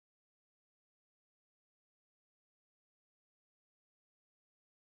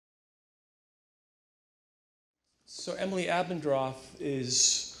So Emily Abendroth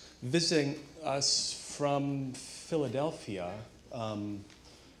is visiting us from Philadelphia.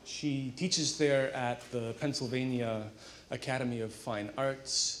 She teaches there at the Pennsylvania Academy of Fine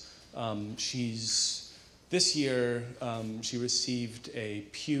Arts. This year, she received a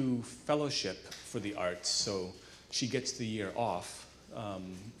Pew Fellowship for the Arts, so she gets the year off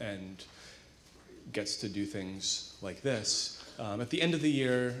and gets to do things like this. At the end of the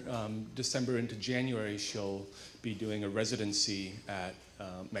year, December into January, she'll be doing a residency at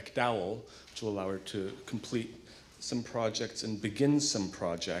MacDowell, which will allow her to complete some projects and begin some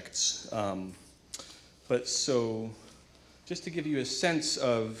projects. So just to give you a sense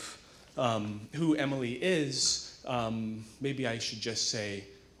of who Emily is, maybe I should just say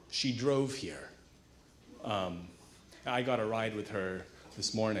she drove here. I got a ride with her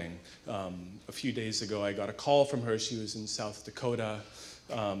this morning. A few days ago, I got a call from her. She was in South Dakota.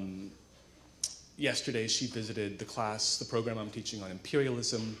 Yesterday, she visited the program I'm teaching on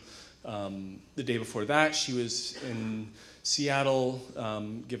imperialism. The day before that, she was in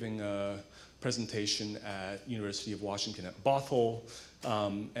Seattle giving a presentation at University of Washington at Bothell.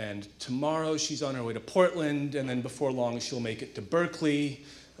 And tomorrow, she's on her way to Portland, and then before long, she'll make it to Berkeley.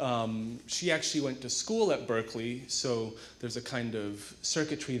 She actually went to school at Berkeley, so there's a kind of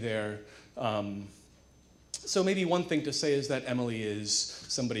circuitry there. So maybe one thing to say is that Emily is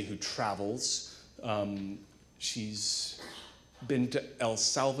somebody who travels. She's been to El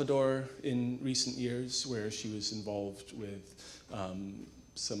Salvador in recent years, where she was involved with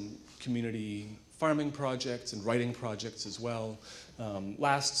some community farming projects and writing projects as well.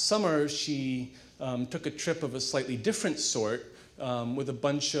 Last summer, she took a trip of a slightly different sort with a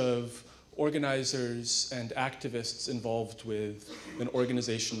bunch of organizers and activists involved with an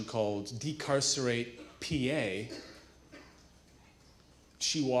organization called Decarcerate PA.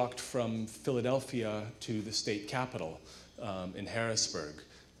 She walked from Philadelphia to the state capitol in Harrisburg.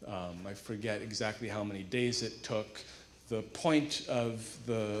 I forget exactly how many days it took. The point of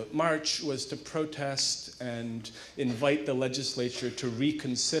the march was to protest and invite the legislature to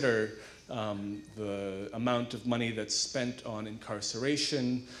reconsider the amount of money that's spent on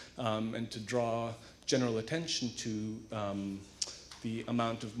incarceration and to draw general attention to the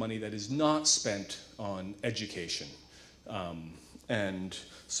amount of money that is not spent on education. And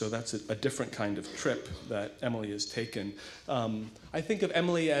so that's a different kind of trip that Emily has taken. I think of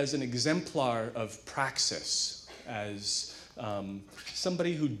Emily as an exemplar of praxis, as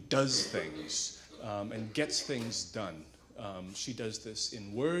somebody who does things and gets things done. She does this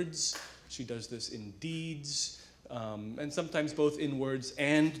in words, she does this in deeds, and sometimes both in words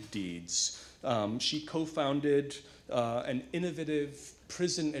and deeds. She co-founded an innovative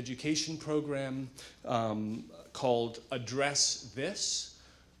prison education program called Address This.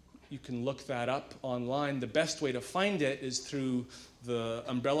 You can look that up online. The best way to find it is through the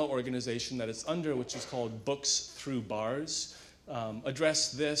umbrella organization that it's under, which is called Books Through Bars.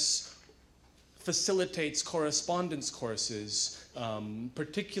 Address This facilitates correspondence courses,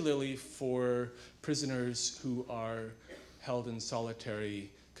 particularly for prisoners who are held in solitary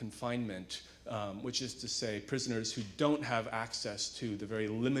confinement, which is to say prisoners who don't have access to the very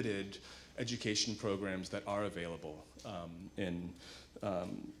limited education programs that are available in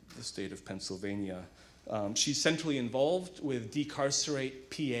the state of Pennsylvania. She's centrally involved with Decarcerate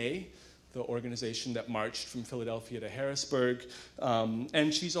PA, the organization that marched from Philadelphia to Harrisburg,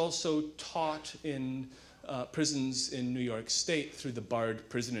 and she's also taught in prisons in New York State through the Barred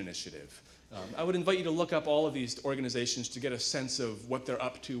Prison Initiative. I would invite you to look up all of these organizations to get a sense of what they're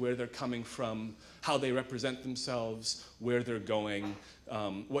up to, where they're coming from, how they represent themselves, where they're going,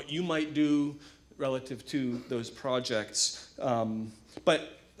 what you might do relative to those projects.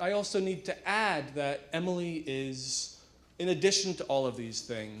 But I also need to add that Emily is, in addition to all of these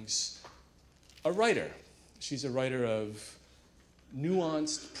things, a writer. She's a writer of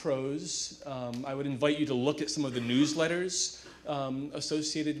nuanced prose. I would invite you to look at some of the newsletters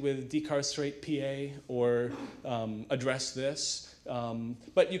associated with Decarcerate PA or Address This.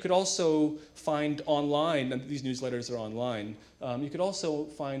 But you could also find online, and these newsletters are online, you could also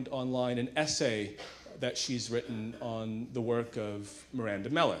find online an essay that she's written on the work of Miranda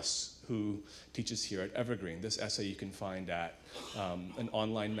Mellis, who teaches here at Evergreen. This essay you can find at an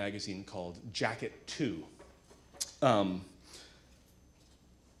online magazine called Jacket 2. But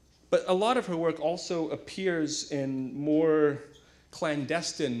a lot of her work also appears in more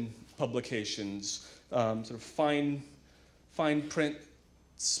clandestine publications, sort of fine print,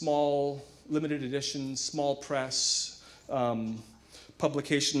 small, limited edition, small press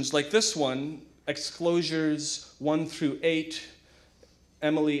publications like this one, Exclosures 1 through 8,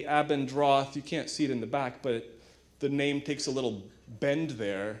 Emily Abendroth. You can't see it in the back, but the name takes a little bend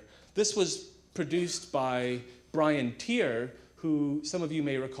there. This was produced by Brian Tier, who some of you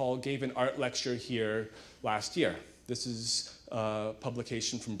may recall gave an art lecture here last year. This is a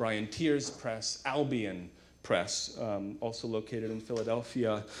publication from Brian Tier's press, Albion Press, also located in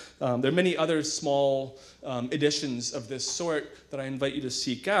Philadelphia. There are many other small editions of this sort that I invite you to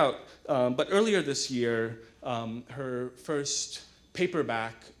seek out. But earlier this year, her first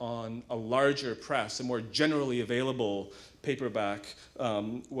paperback on a larger press, a more generally available paperback,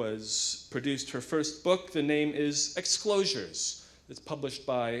 was produced. Her first book, the name is Exclosures. It's published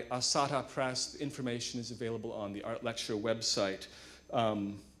by Asata Press. The information is available on the Art Lecture website.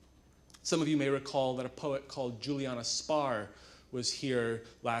 Some of you may recall that a poet called Juliana Spar was here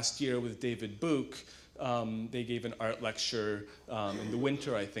last year with David Book. They gave an art lecture in the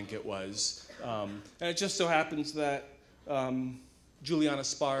winter, I think it was. And it just so happens that Juliana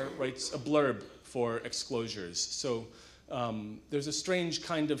Spar writes a blurb for Exclosures. So there's a strange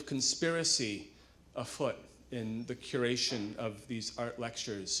kind of conspiracy afoot in the curation of these art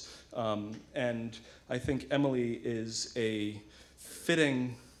lectures. And I think Emily is a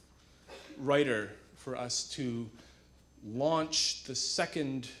fitting writer for us to launch the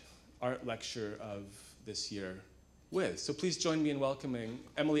second art lecture of this year with. So please join me in welcoming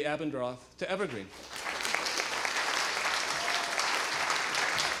Emily Abendroth to Evergreen.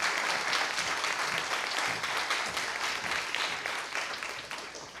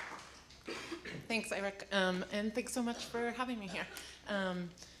 Thanks, Eric, and thanks so much for having me here. I'm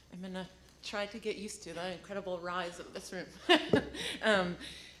going to try to get used to the incredible rise of this room.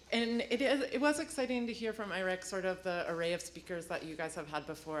 And it was exciting to hear from Eric sort of the array of speakers that you guys have had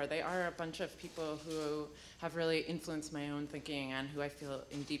before. They are a bunch of people who have really influenced my own thinking and who I feel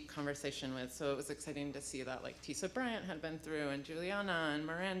in deep conversation with. So it was exciting to see that like Tisa Bryant had been through, and Juliana and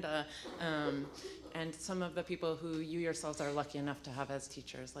Miranda, and some of the people who you yourselves are lucky enough to have as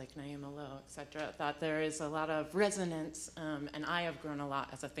teachers, like Naima Lowe, et cetera, that there is a lot of resonance, and I have grown a lot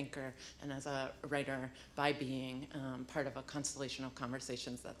as a thinker and as a writer by being part of a constellation of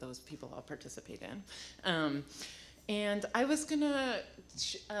conversations that those people all participate in. And I was gonna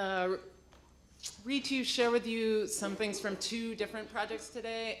share with you some things from two different projects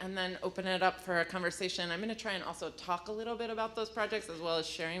today, and then open it up for a conversation. I'm going to try and also talk a little bit about those projects as well as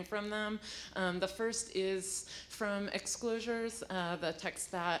sharing from them. The first is from Exclosures, the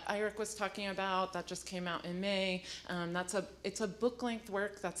text that Eric was talking about that just came out in May. It's a book-length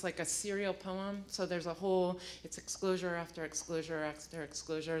work that's like a serial poem. So there's a whole, it's exclosure after exclosure after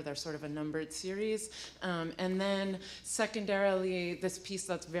exclosure. They're sort of a numbered series. And then secondarily, this piece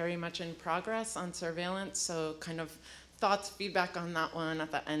that's very much in progress on surveillance, so kind of thoughts, feedback on that one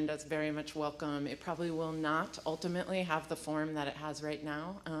at the end is very much welcome. It probably will not ultimately have the form that it has right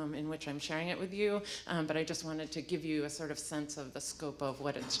now, in which I'm sharing it with you, but I just wanted to give you a sort of sense of the scope of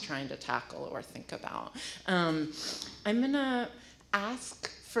what it's trying to tackle or think about. I'm gonna ask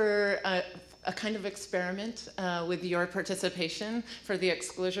for a kind of experiment with your participation for the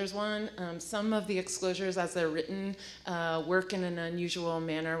Exclosures one. Some of the Exclosures, as they're written, work in an unusual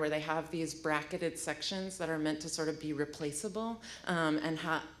manner where they have these bracketed sections that are meant to sort of be replaceable and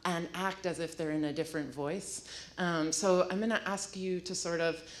act as if they're in a different voice. So I'm gonna ask you to sort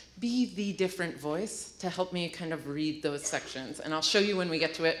of be the different voice to help me kind of read those sections. And I'll show you when we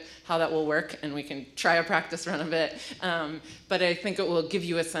get to it how that will work, and we can try a practice run of it. But I think it will give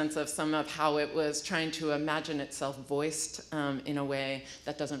you a sense of some of how it was trying to imagine itself voiced in a way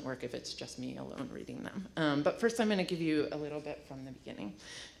that doesn't work if it's just me alone reading them. But first I'm gonna give you a little bit from the beginning.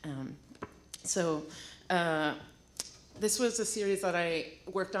 This was a series that I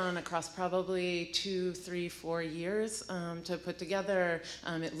worked on across probably 2, 3, 4 years to put together.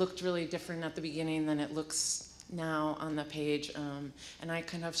 It looked really different at the beginning than it looks now on the page, and I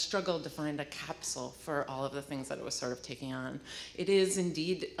kind of struggled to find a capsule for all of the things that it was sort of taking on. It is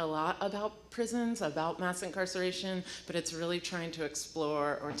indeed a lot about prisons, about mass incarceration, but it's really trying to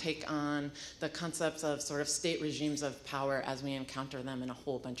explore or take on the concepts of sort of state regimes of power as we encounter them in a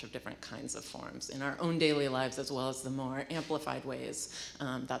whole bunch of different kinds of forms, in our own daily lives as well as the more amplified ways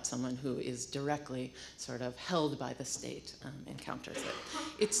that someone who is directly sort of held by the state encounters it.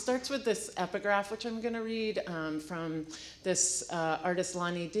 It starts with this epigraph, which I'm gonna read, from this artist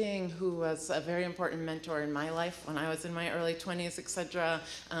Lani Ding, who was a very important mentor in my life when I was in my early 20s, etc.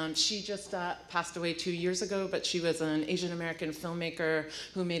 She just passed away 2 years ago, but she was an Asian American filmmaker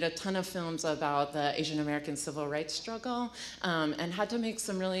who made a ton of films about the Asian American civil rights struggle, and had to make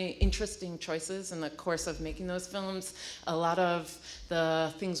some really interesting choices in the course of making those films. A lot of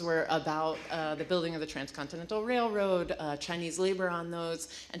the things were about the building of the Transcontinental Railroad, Chinese labor on those,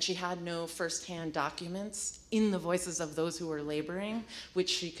 and she had no firsthand documents in the voices of those who were laboring, which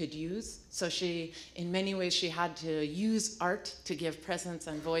she could use. So she, in many ways, she had to use art to give presence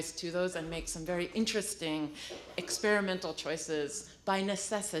and voice to those and make some very interesting experimental choices by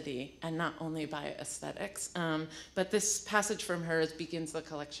necessity and not only by aesthetics. But this passage from her begins the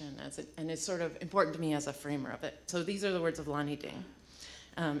collection and is sort of important to me as a framer of it. So these are the words of Lonnie Ding.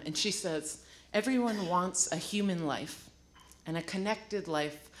 And she says, "Everyone wants a human life and a connected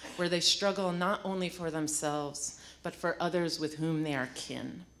life where they struggle not only for themselves, but for others with whom they are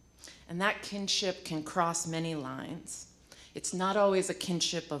kin. And that kinship can cross many lines. It's not always a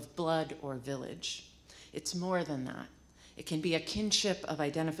kinship of blood or village. It's more than that. It can be a kinship of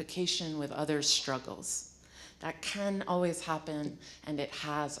identification with others' struggles. That can always happen, and it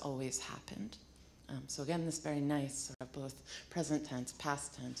has always happened." So again, this very nice sort of both present tense,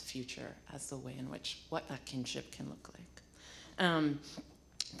 past tense, future as the way in which what that kinship can look like.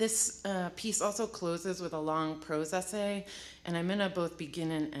 This piece also closes with a long prose essay, and I'm gonna both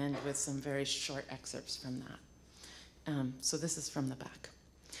begin and end with some very short excerpts from that. So this is from the back.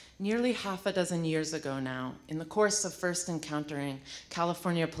 "Nearly half a dozen years ago now, in the course of first encountering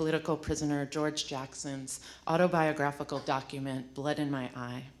California political prisoner George Jackson's autobiographical document, Blood in My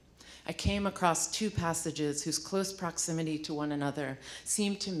Eye, I came across two passages whose close proximity to one another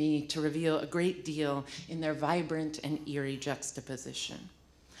seemed to me to reveal a great deal in their vibrant and eerie juxtaposition.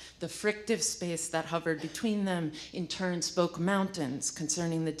 The frictive space that hovered between them in turn spoke mountains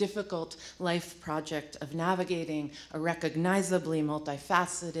concerning the difficult life project of navigating a recognizably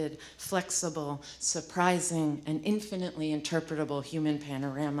multifaceted, flexible, surprising, and infinitely interpretable human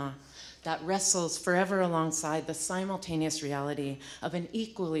panorama that wrestles forever alongside the simultaneous reality of an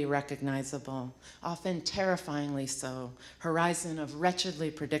equally recognizable, often terrifyingly so, horizon of wretchedly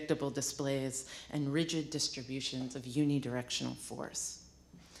predictable displays and rigid distributions of unidirectional force.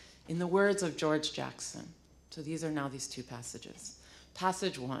 In the words of George Jackson, so these are now these two passages.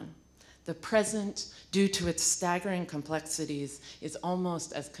 Passage 1, the present, due to its staggering complexities, is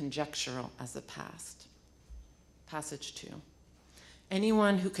almost as conjectural as the past. Passage 2,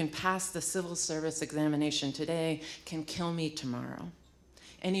 anyone who can pass the civil service examination today can kill me tomorrow.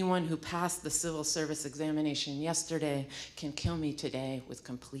 Anyone who passed the civil service examination yesterday can kill me today with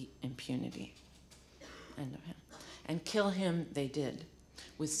complete impunity. End of him. And kill him they did,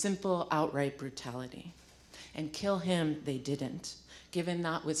 with simple, outright brutality. And kill him they didn't, given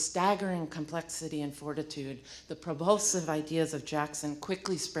that with staggering complexity and fortitude, the propulsive ideas of Jackson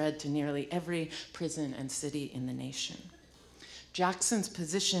quickly spread to nearly every prison and city in the nation. Jackson's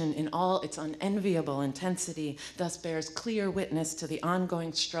position in all its unenviable intensity thus bears clear witness to the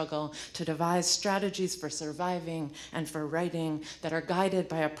ongoing struggle to devise strategies for surviving and for writing that are guided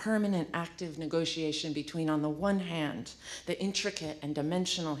by a permanent active negotiation between, on the one hand, the intricate and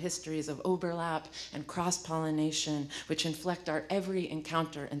dimensional histories of overlap and cross-pollination which inflect our every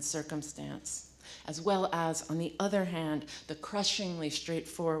encounter and circumstance, as well as, on the other hand, the crushingly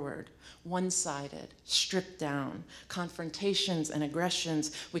straightforward, one-sided, stripped down, confrontations and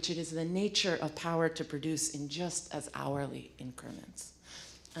aggressions which it is the nature of power to produce in just as hourly increments.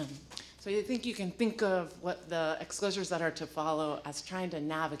 So I think you can think of what the exclosures that are to follow as trying to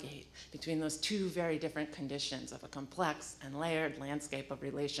navigate between those two very different conditions of a complex and layered landscape of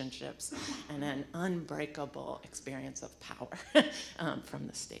relationships and an unbreakable experience of power from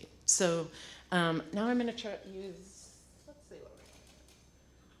the state. So now I'm going to try to use, let's see what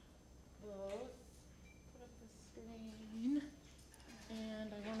we're going to put up the screen, and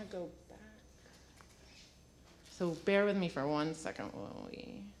I want to go back. So bear with me for 1 second while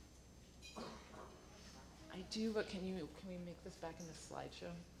we. I do, but can we make this back in the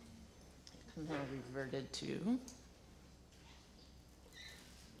slideshow? Somehow reverted to.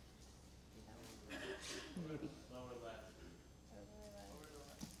 Maybe. Lower left.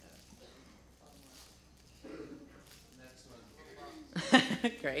 Next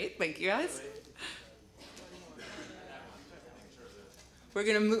one. Great, thank you guys. We're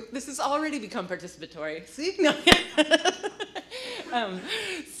gonna move. This has already become participatory. See? No.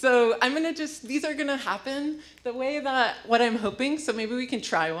 So I'm gonna these are gonna happen the way that what I'm hoping, so maybe we can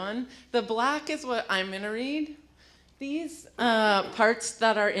try one. The black is what I'm gonna read. These parts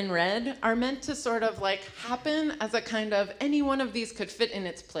that are in red are meant to sort of like happen as a kind of, any one of these could fit in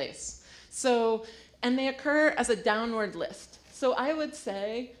its place. So, and they occur as a downward list. So I would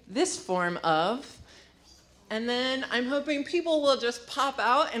say this form of, and then I'm hoping people will just pop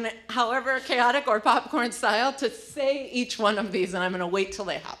out in however chaotic or popcorn style to say each one of these, and I'm gonna wait till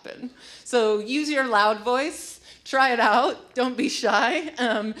they happen. So use your loud voice, Try it out, don't be shy.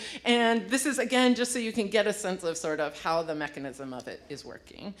 And this is, again, just so you can get a sense of sort of how the mechanism of it is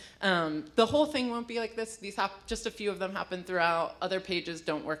working. The whole thing won't be like this. Just a few of them happen throughout. Other pages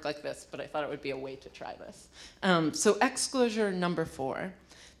don't work like this, but I thought it would be a way to try this. So exclosure number 4.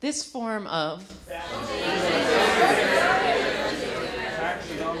 This form of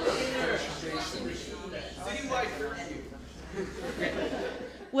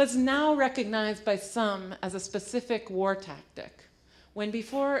was now recognized by some as a specific war tactic, when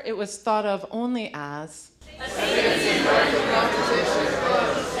before it was thought of only as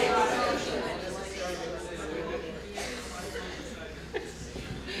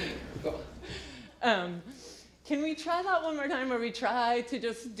can we try that one more time, where we try to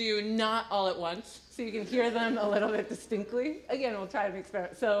just do not all at once, so you can hear them a little bit distinctly? Again, we'll try an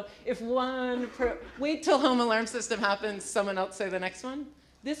experiment. So if wait till home alarm system happens, someone else say the next one.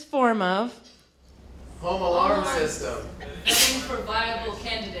 This form of home alarm system. Looking for viable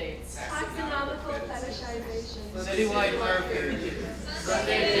candidates. Taxonomical fetishization. Citywide curfew.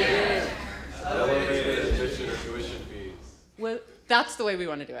 Elevated admission or tuition fees. Well, that's the way we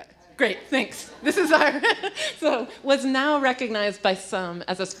want to do it. Great, thanks. This is our, so was now recognized by some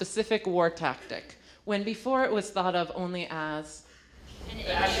as a specific war tactic, when before it was thought of only as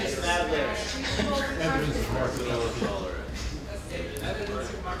Fascist Mad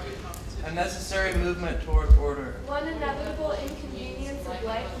A necessary movement toward order. One inevitable inconvenience of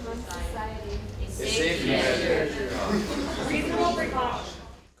life among society. A safety measure. Reasonable precaution.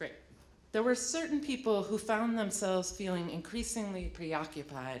 Great. There were certain people who found themselves feeling increasingly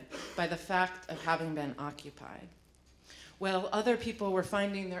preoccupied by the fact of having been occupied, while other people were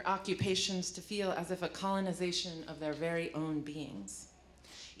finding their occupations to feel as if a colonization of their very own beings.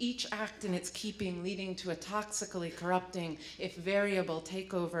 Each act in its keeping leading to a toxically corrupting, if variable,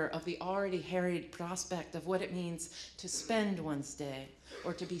 takeover of the already harried prospect of what it means to spend one's day,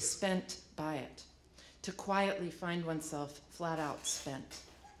 or to be spent by it, to quietly find oneself flat out spent.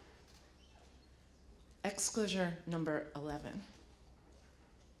 Exclosure number 11.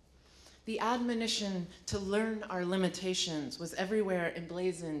 The admonition to learn our limitations was everywhere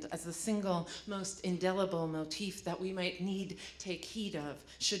emblazoned as the single most indelible motif that we might need take heed of,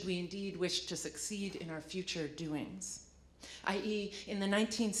 should we indeed wish to succeed in our future doings. I.e., in the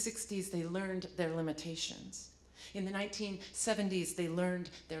 1960s, they learned their limitations. In the 1970s, they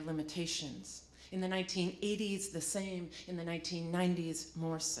learned their limitations. In the 1980s, the same. In the 1990s,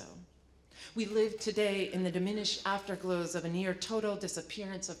 more so. We live today in the diminished afterglows of a near total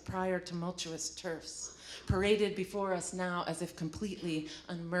disappearance of prior tumultuous turfs, paraded before us now as if completely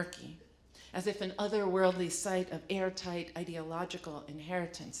unmurky, as if an otherworldly site of airtight ideological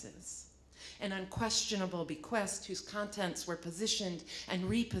inheritances, an unquestionable bequest whose contents were positioned and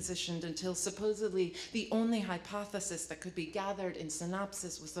repositioned until supposedly the only hypothesis that could be gathered in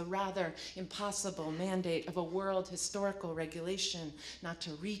synopsis was the rather impossible mandate of a world historical regulation not to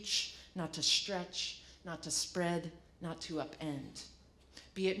reach, not to stretch, not to spread, not to upend.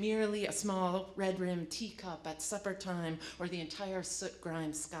 Be it merely a small red-rimmed teacup at supper time or the entire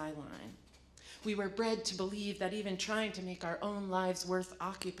soot-grimed skyline. We were bred to believe that even trying to make our own lives worth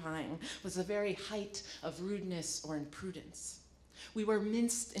occupying was the very height of rudeness or imprudence. We were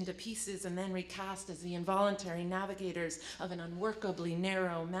minced into pieces and then recast as the involuntary navigators of an unworkably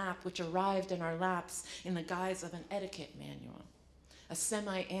narrow map which arrived in our laps in the guise of an etiquette manual. A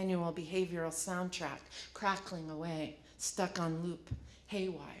semi-annual behavioral soundtrack crackling away, stuck on loop,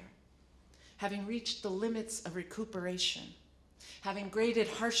 haywire. Having reached the limits of recuperation, having graded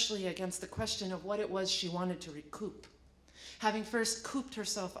harshly against the question of what it was she wanted to recoup, having first cooped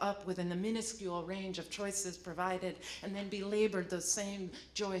herself up within the minuscule range of choices provided and then belabored those same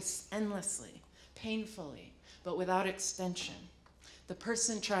joists endlessly, painfully, but without extension, the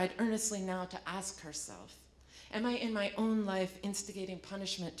person tried earnestly now to ask herself, am I in my own life instigating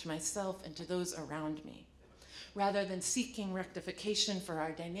punishment to myself and to those around me, rather than seeking rectification for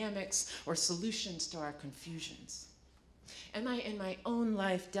our dynamics or solutions to our confusions? Am I in my own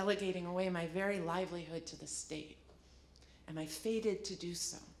life delegating away my very livelihood to the state? Am I fated to do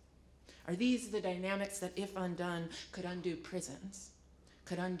so? Are these the dynamics that, if undone, could undo prisons,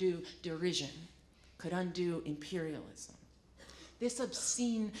 could undo derision, could undo imperialism? This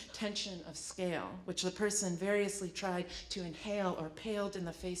obscene tension of scale, which the person variously tried to inhale or paled in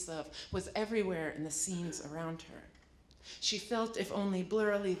the face of, was everywhere in the scenes around her. She felt, if only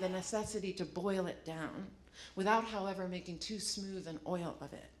blurrily, the necessity to boil it down, without, however, making too smooth an oil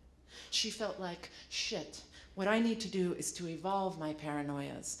of it. She felt like, shit, what I need to do is to evolve my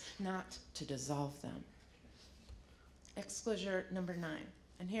paranoias, not to dissolve them. Exclosure number 9.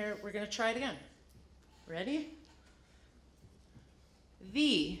 And here, we're gonna try it again. Ready?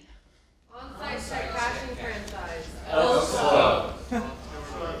 The On-site crashing franchise. Elks Club.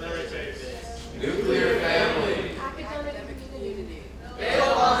 Nuclear family. Academic community.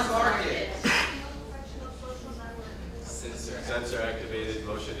 Bail bonds market. Professional social network. Sensor activated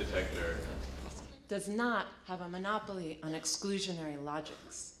motion detector. does not have a monopoly on exclusionary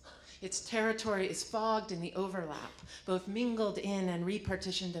logics. Its territory is fogged in the overlap, both mingled in and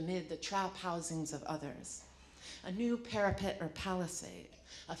repartitioned amid the trap housings of others. A new parapet or palisade,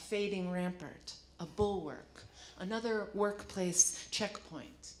 a fading rampart, a bulwark, another workplace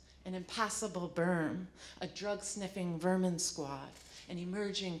checkpoint, an impassable berm, a drug-sniffing vermin squad, an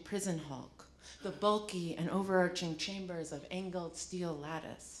emerging prison hulk, the bulky and overarching chambers of angled steel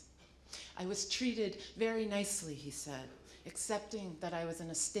lattice. I was treated very nicely, he said, accepting that I was in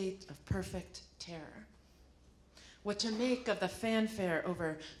a state of perfect terror. What to make of the fanfare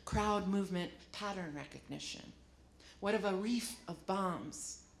over crowd movement pattern recognition? What of a reef of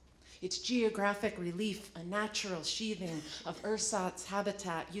bombs? Its geographic relief, a natural sheathing of ersatz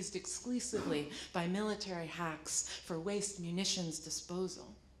habitat used exclusively by military hacks for waste munitions disposal,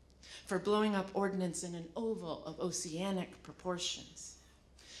 for blowing up ordnance in an oval of oceanic proportions.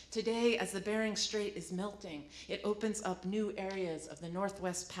 Today, as the Bering Strait is melting, it opens up new areas of the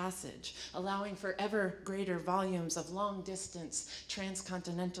Northwest Passage, allowing for ever greater volumes of long-distance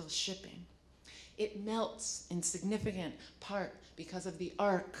transcontinental shipping. It melts in significant part because of the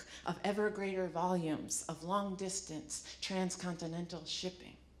arc of ever greater volumes of long-distance transcontinental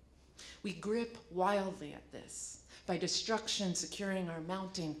shipping. We grip wildly at this, by destruction securing our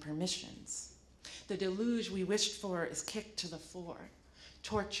mounting permissions. The deluge we wished for is kicked to the fore,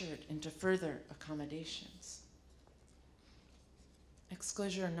 tortured into further accommodations.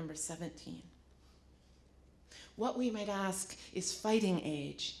 Exclosure number 17. What we might ask is fighting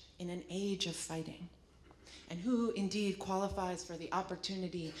age in an age of fighting, and who indeed qualifies for the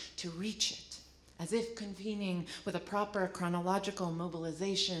opportunity to reach it, as if convening with a proper chronological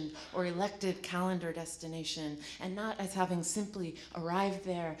mobilization or elected calendar destination, and not as having simply arrived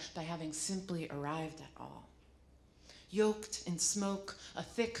there by having simply arrived at all. Yoked in smoke, a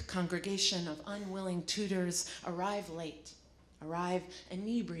thick congregation of unwilling tutors arrive late, arrive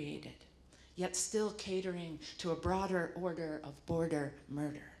inebriated, yet still catering to a broader order of border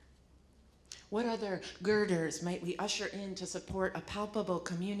murder. What other girders might we usher in to support a palpable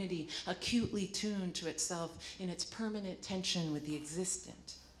community acutely tuned to itself in its permanent tension with the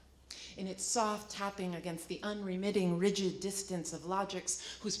existent? In its soft tapping against the unremitting, rigid distance of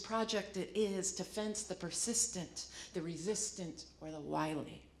logics whose project it is to fence the persistent, the resistant, or the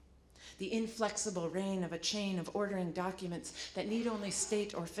wily. The inflexible reign of a chain of ordering documents that need only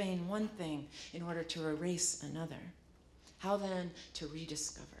state or feign one thing in order to erase another. How then to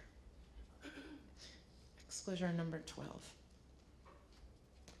rediscover? Exclosure number 12.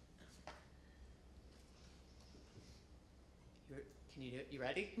 Can you do it? You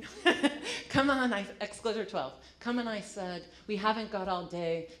ready? Come on, Exclosure 12. Come on, I said, we haven't got all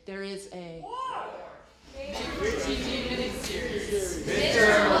day. There is a...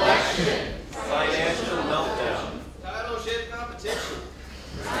 Midterm election. Financial meltdown. Titleship competition.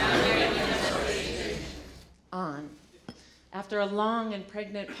 On. After a long and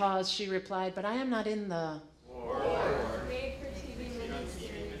pregnant pause, she replied, but I am not in the... Made for TV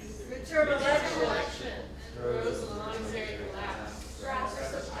miniseries. Midterm election. Rose monetary collapse.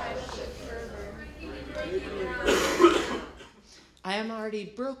 Grassroots titleship fervor. Breaking ground. I am already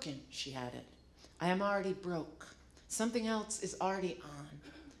broken, she added. I am already broke. Something else is already on.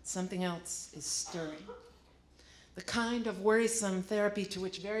 Something else is stirring. The kind of worrisome therapy to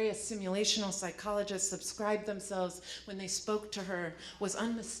which various simulational psychologists subscribed themselves when they spoke to her was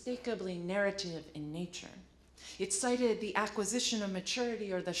unmistakably narrative in nature. It cited the acquisition of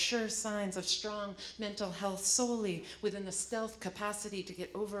maturity or the sure signs of strong mental health solely within the stealth capacity to get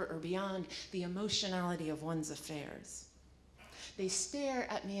over or beyond the emotionality of one's affairs. They stare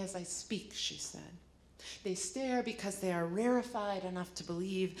at me as I speak, she said. They stare because they are rarefied enough to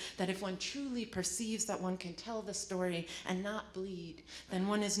believe that if one truly perceives that one can tell the story and not bleed, then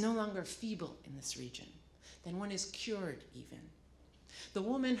one is no longer feeble in this region. Then one is cured even. The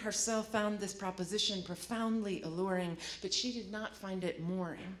woman herself found this proposition profoundly alluring, but she did not find it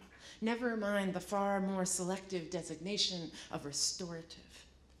mooring. Never mind the far more selective designation of restorative.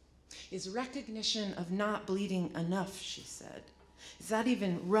 Is recognition of not bleeding enough, she said? Is that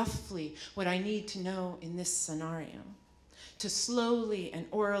even roughly what I need to know in this scenario? To slowly and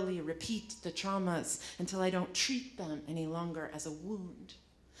orally repeat the traumas until I don't treat them any longer as a wound,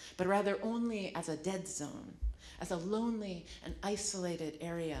 but rather only as a dead zone, as a lonely and isolated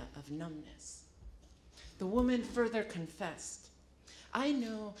area of numbness. The woman further confessed, I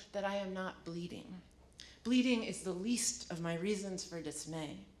know that I am not bleeding. Bleeding is the least of my reasons for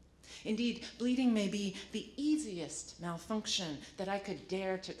dismay. Indeed, bleeding may be the easiest malfunction that I could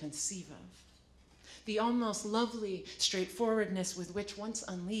dare to conceive of. The almost lovely straightforwardness with which, once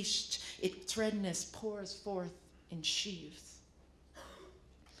unleashed, its redness pours forth in sheaves.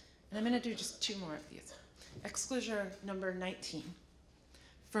 And I'm going to do just 2 more of these. Exclosure number 19.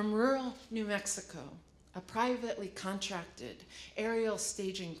 From rural New Mexico, a privately contracted aerial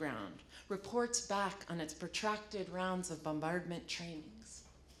staging ground reports back on its protracted rounds of bombardment trainings.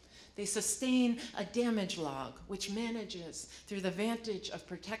 They sustain a damage log, which manages, through the vantage of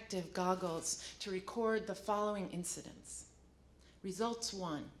protective goggles, to record the following incidents. Results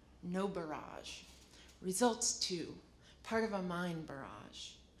 1, no barrage. Results 2, part of a mine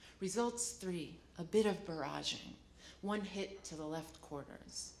barrage. Results 3, a bit of barraging, 1 hit to the left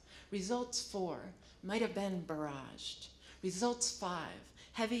quarters. Results 4, might have been barraged. Results 5,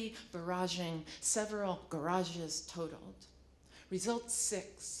 heavy barraging, several garages totaled. Results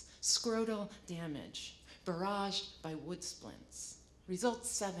 6, scrotal damage, barraged by wood splints. Results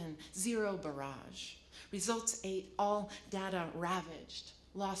 7, 0 barrage. Results 8, all data ravaged,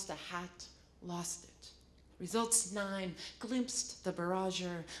 lost a hat, lost it. Results 9, glimpsed the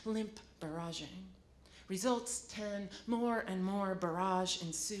barrager, limp barraging. Results 10, more and more barrage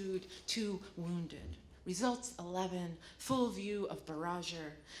ensued, 2 wounded. Results 11, full view of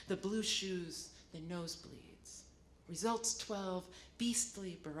barrager, the blue shoes, the nosebleeds. Results 12,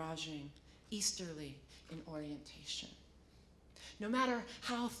 beastly barraging, easterly in orientation. No matter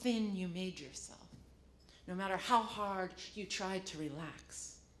how thin you made yourself, no matter how hard you tried to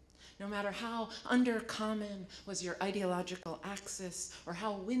relax, no matter how undercommon was your ideological axis or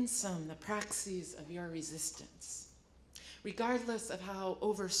how winsome the praxis of your resistance, regardless of how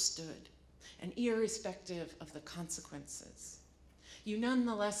overstood and irrespective of the consequences, you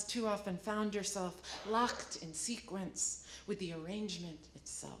nonetheless too often found yourself locked in sequence with the arrangement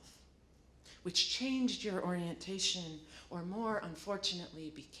itself, which changed your orientation or more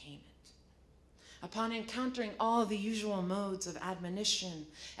unfortunately became it. Upon encountering all the usual modes of admonition,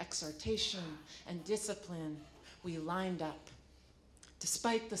 exhortation, and discipline, we lined up.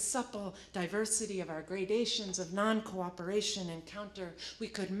 Despite the supple diversity of our gradations of non-cooperation and counter, we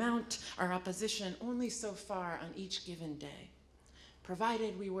could mount our opposition only so far on each given day,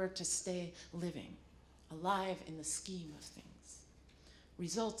 provided we were to stay living, alive in the scheme of things.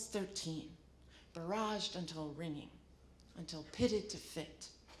 Results 13, barraged until ringing, until pitted to fit,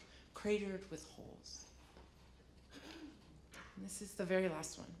 cratered with holes. And this is the very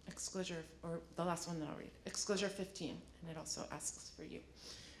last one, Exclosure, or the last one that I'll read, Exclosure 15, and it also asks for you.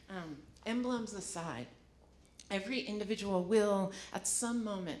 Emblems aside, every individual will, at some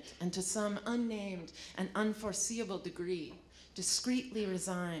moment and to some unnamed and unforeseeable degree, discreetly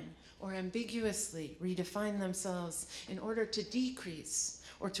resign or ambiguously redefine themselves in order to decrease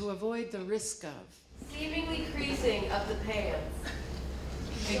or to avoid the risk of Seemingly creasing of the pants.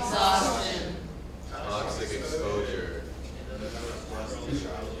 Exhaustion. Toxic exposure.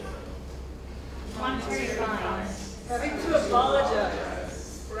 Monetary fines. Having to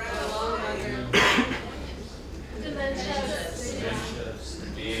apologize. Dementia.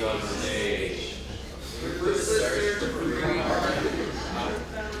 Being on stage.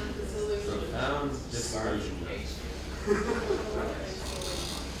 Profound disillusionment.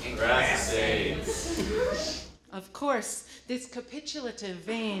 Grass stains. Of course, this capitulative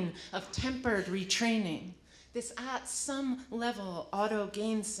vein of tempered retraining, this at some level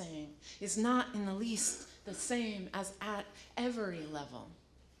auto-gainsaying, is not in the least the same as at every level.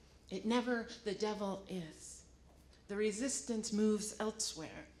 It never the devil is. The resistance moves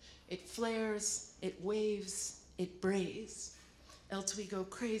elsewhere. It flares, it waves, it brays, else we go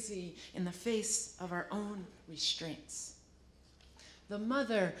crazy in the face of our own restraints. The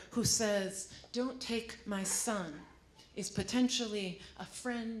mother who says, "Don't take my son," is potentially a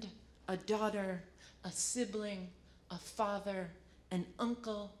friend, a daughter, a sibling, a father, an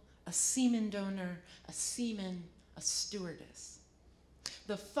uncle, a semen donor, a seaman, a stewardess.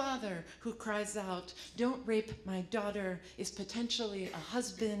 The father who cries out, "Don't rape my daughter," is potentially a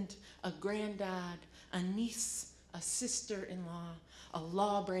husband, a granddad, a niece, a sister-in-law, a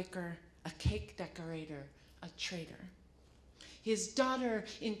lawbreaker, a cake decorator, a traitor. His daughter,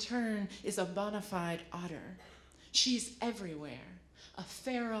 in turn, is a bona fide otter. She's everywhere, a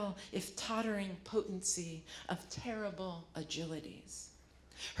feral, if tottering potency of terrible agilities.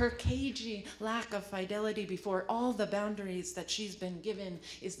 Her cagey lack of fidelity before all the boundaries that she's been given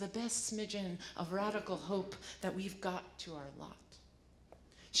is the best smidgen of radical hope that we've got to our lot.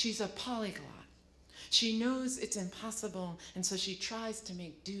 She's a polyglot. She knows it's impossible, and so she tries to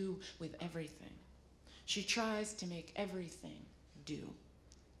make do with everything. She tries to make everything do.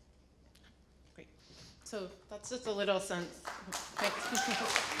 Great. So that's just a little sense.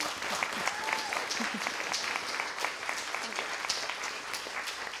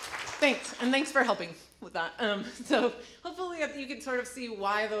 Thanks, and thanks for helping with that. So hopefully you can sort of see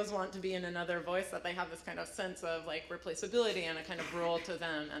why those want to be in another voice, that they have this kind of sense of like replaceability and a kind of role to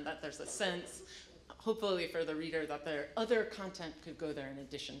them, and that there's a sense, hopefully for the reader, that their other content could go there in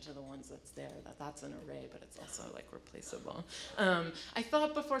addition to the ones that's there, that that's an array, but it's also like replaceable. I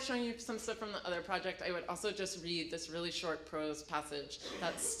thought before showing you some stuff from the other project, I would also just read this really short prose passage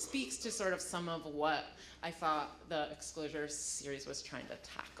that speaks to sort of some of what I thought the Exclosures series was trying to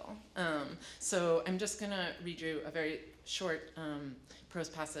tackle. So I'm just gonna read you a very short prose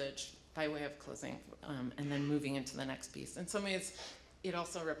passage by way of closing, and then moving into the next piece. In some ways, it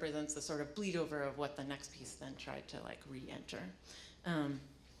also represents the sort of bleed over of what the next piece then tried to like re-enter.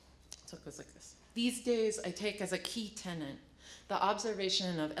 So it goes like this. These days, I take as a key tenet the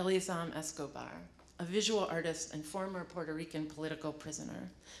observation of Elizam Escobar, a visual artist and former Puerto Rican political prisoner,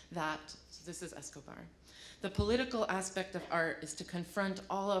 that, so this is Escobar, the political aspect of art is to confront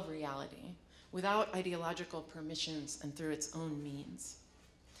all of reality without ideological permissions and through its own means.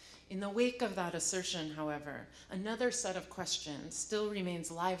 In the wake of that assertion, however, another set of questions still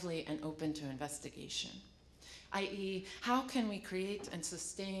remains lively and open to investigation, i.e., how can we create and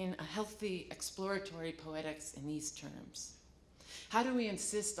sustain a healthy exploratory poetics in these terms? How do we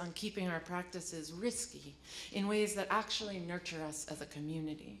insist on keeping our practices risky in ways that actually nurture us as a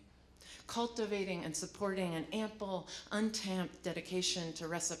community? Cultivating and supporting an ample, untapped dedication to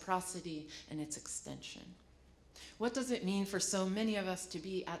reciprocity and its extension. What does it mean for so many of us to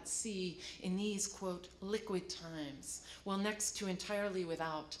be at sea in these, quote, liquid times, while next to entirely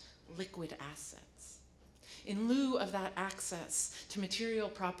without liquid assets? In lieu of that access to material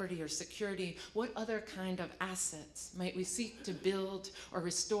property or security, what other kind of assets might we seek to build or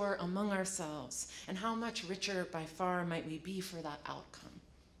restore among ourselves, and how much richer by far might we be for that outcome?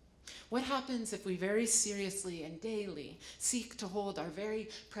 What happens if we very seriously and daily seek to hold our very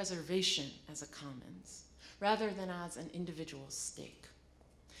preservation as a commons, rather than as an individual stake?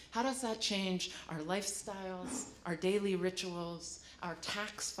 How does that change our lifestyles, our daily rituals, our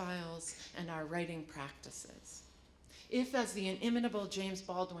tax files, and our writing practices? If, as the inimitable James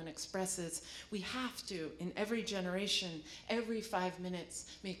Baldwin expresses, we have to, in every generation, every 5 minutes,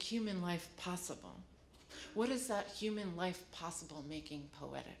 make human life possible, what is that human life possible making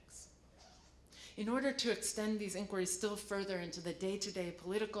poetics? In order to extend these inquiries still further into the day-to-day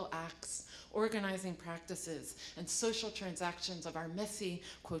political acts, organizing practices, and social transactions of our messy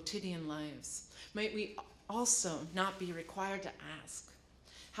quotidian lives, might we also not be required to ask,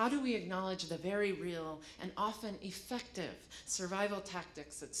 how do we acknowledge the very real and often effective survival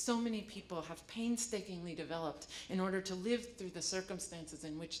tactics that so many people have painstakingly developed in order to live through the circumstances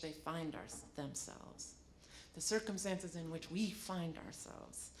in which they find themselves, the circumstances in which we find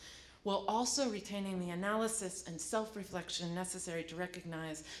ourselves, while also retaining the analysis and self-reflection necessary to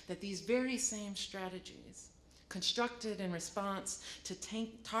recognize that these very same strategies, constructed in response to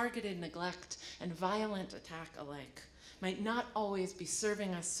targeted neglect and violent attack alike, might not always be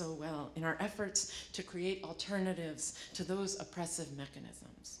serving us so well in our efforts to create alternatives to those oppressive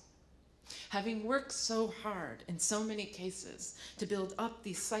mechanisms. Having worked so hard in so many cases to build up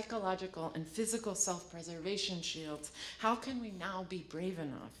these psychological and physical self-preservation shields, how can we now be brave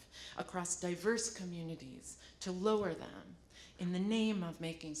enough across diverse communities to lower them in the name of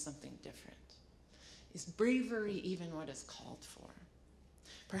making something different? Is bravery even what is called for?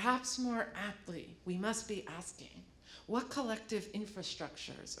 Perhaps more aptly, we must be asking, what collective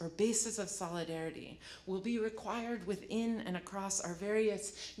infrastructures or bases of solidarity will be required within and across our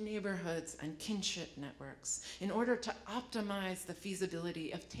various neighborhoods and kinship networks in order to optimize the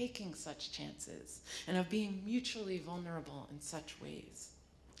feasibility of taking such chances and of being mutually vulnerable in such ways?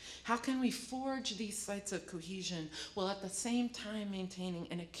 How can we forge these sites of cohesion while at the same time maintaining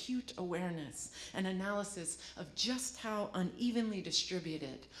an acute awareness and analysis of just how unevenly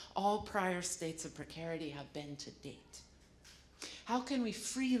distributed all prior states of precarity have been to date? How can we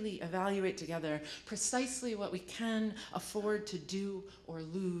freely evaluate together precisely what we can afford to do or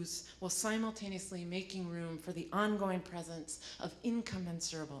lose while simultaneously making room for the ongoing presence of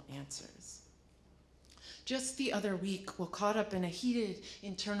incommensurable answers? Just the other week, while caught up in a heated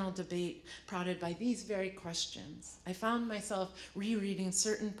internal debate prodded by these very questions, I found myself rereading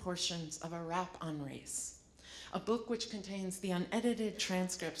certain portions of A Rap on Race, a book which contains the unedited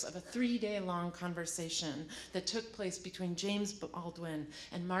transcripts of a 3-day-long conversation that took place between James Baldwin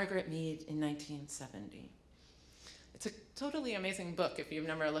and Margaret Mead in 1970. It's a totally amazing book if you've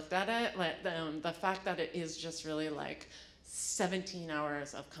never looked at it. Like, the fact that it is just really like 17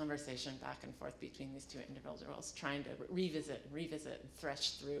 hours of conversation back and forth between these two individuals, trying to revisit and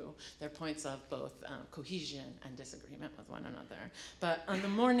thresh through their points of both cohesion and disagreement with one another. But on the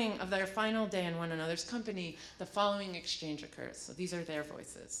morning of their final day in one another's company, the following exchange occurs. So these are their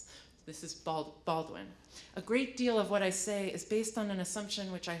voices. This is Baldwin. A great deal of what I say is based on an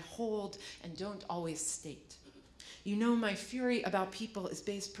assumption which I hold and don't always state. You know, my fury about people is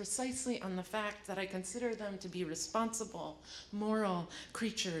based precisely on the fact that I consider them to be responsible, moral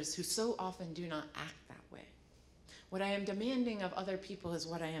creatures who so often do not act that way. What I am demanding of other people is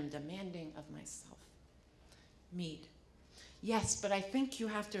what I am demanding of myself. Mead. Yes, but I think you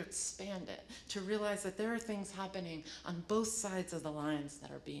have to expand it to realize that there are things happening on both sides of the lines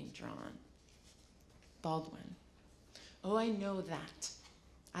that are being drawn. Baldwin. Oh, I know that.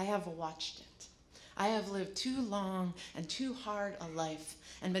 I have watched it. I have lived too long and too hard a life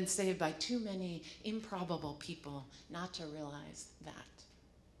and been saved by too many improbable people not to realize that.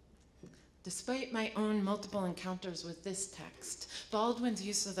 Despite my own multiple encounters with this text, Baldwin's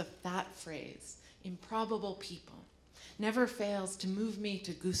use of that phrase, improbable people, never fails to move me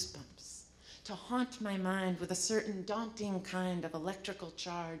to goosebumps, to haunt my mind with a certain daunting kind of electrical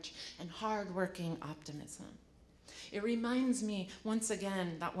charge and hard-working optimism. It reminds me once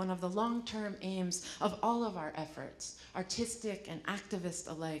again that one of the long-term aims of all of our efforts, artistic and activist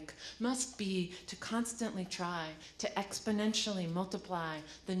alike, must be to constantly try to exponentially multiply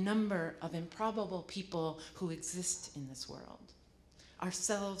the number of improbable people who exist in this world,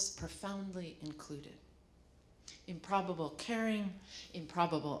 ourselves profoundly included. Improbable caring,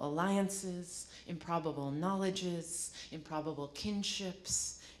 improbable alliances, improbable knowledges, improbable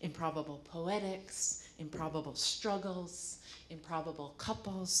kinships, improbable poetics, improbable struggles, improbable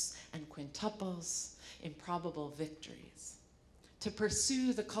couples and quintuples, improbable victories. To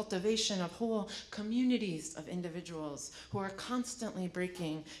pursue the cultivation of whole communities of individuals who are constantly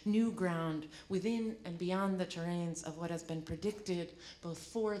breaking new ground within and beyond the terrains of what has been predicted both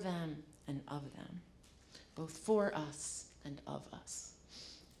for them and of them, both for us and of us.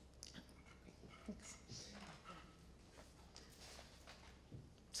 Thanks.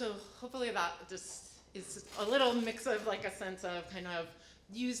 So hopefully that just is a little mix of like a sense of kind of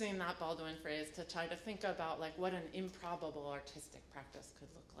using that Baldwin phrase to try to think about like what an improbable artistic practice could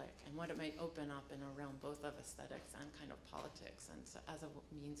look like and what it might open up in a realm both of aesthetics and kind of politics and so as a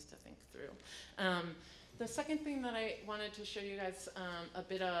means to think through. The second thing that I wanted to show you guys a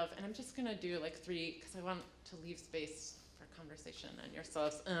bit of, and I'm just gonna do like 3 because I want to leave space for conversation and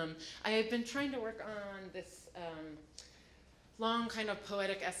yourselves. I have been trying to work on this long kind of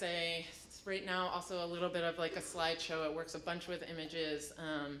poetic essay. Right now, also a little bit of like a slideshow. It works a bunch with images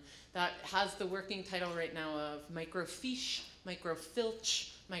that has the working title right now of microfiche,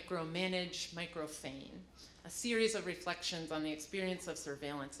 microfilch, micromanage, microfeign, a series of reflections on the experience of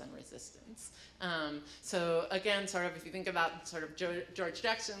surveillance and resistance. So again, sort of if you think about sort of George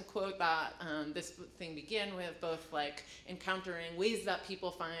Jackson quote that this thing began with both like encountering ways that people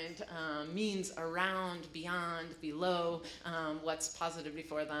find means around, beyond, below what's positive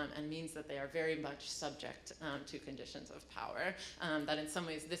before them and means that they are very much subject to conditions of power. That in some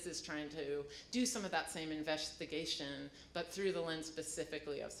ways this is trying to do some of that same investigation, but through the lens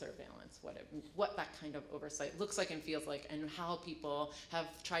specifically of surveillance, what that kind of oversight looks like and feels like and how people have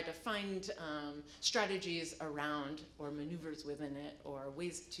tried to find strategies around or maneuvers within it or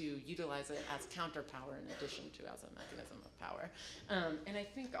ways to utilize it as counterpower in addition to as a mechanism of power. And I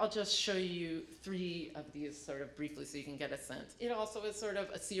think I'll just show you 3 of these sort of briefly so you can get a sense. It also is sort of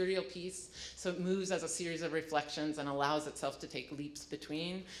a serial piece, so it moves as a series of reflections and allows itself to take leaps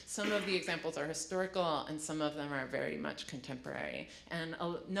between. Some of the examples are historical and some of them are very much contemporary. And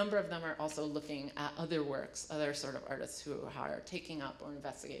a number of them are also looking at other works, other sort of artists who are taking up or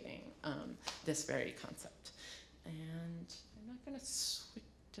investigating this very concept. And I'm not gonna switch,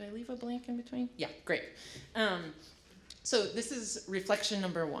 did I leave a blank in between? Yeah, great. So this is reflection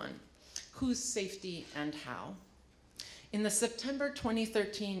number 1, whose safety and how? In the September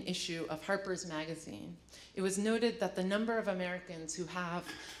 2013 issue of Harper's Magazine, it was noted that the number of Americans who have,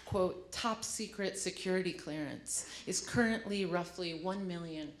 quote, top secret security clearance is currently roughly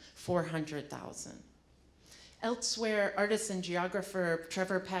 1,400,000. Elsewhere, artist and geographer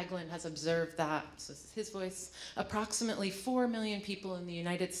Trevor Paglen has observed that, so this is his voice, approximately 4 million people in the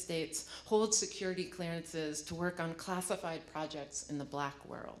United States hold security clearances to work on classified projects in the Black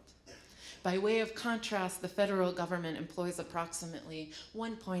world. By way of contrast, the federal government employs approximately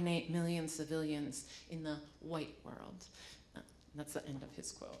 1.8 million civilians in the white world. That's the end of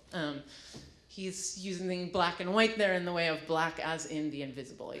his quote. He's using black and white there in the way of black as in the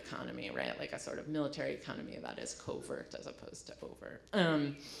invisible economy, right? Like a sort of military economy that is covert as opposed to overt.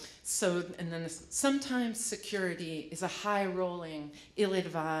 Sometimes security is a high-rolling,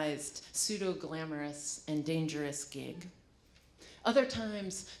 ill-advised, pseudo-glamorous, and dangerous gig. Other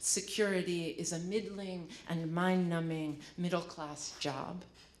times, security is a middling and mind-numbing middle-class job,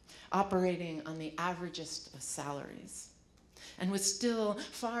 operating on the averagest of salaries. And with still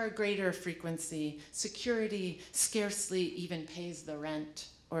far greater frequency, security scarcely even pays the rent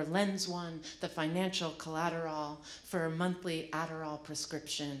or lends one the financial collateral for a monthly Adderall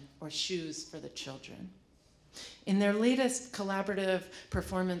prescription or shoes for the children. In their latest collaborative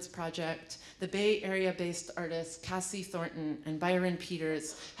performance project, the Bay Area-based artists Cassie Thornton and Byron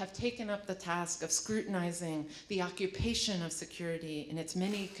Peters have taken up the task of scrutinizing the occupation of security in its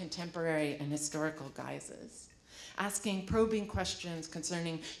many contemporary and historical guises, asking probing questions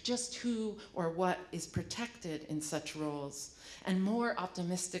concerning just who or what is protected in such roles, and more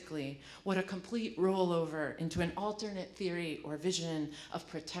optimistically, what a complete rollover into an alternate theory or vision of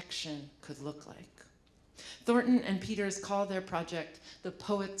protection could look like. Thornton and Peters call their project the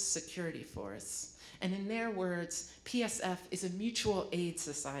Poets' Security Force. And in their words, PSF is a mutual aid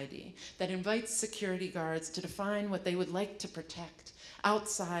society that invites security guards to define what they would like to protect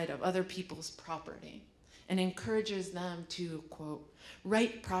outside of other people's property, and encourages them to, quote,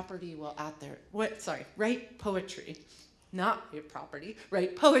 write poetry, not your property,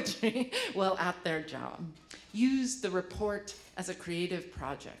 write poetry while at their job. Use the report as a creative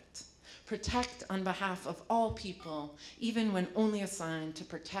project. Protect on behalf of all people, even when only assigned to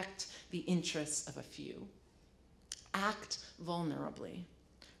protect the interests of a few. Act vulnerably.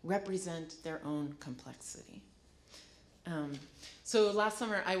 Represent their own complexity. So last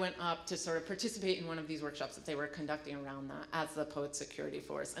summer, I went up to sort of participate in one of these workshops that they were conducting around that as the Poets' Security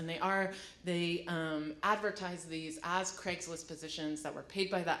Force. And they advertise these as Craigslist positions that were paid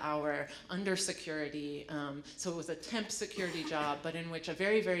by the hour under security. So it was a temp security job, but in which a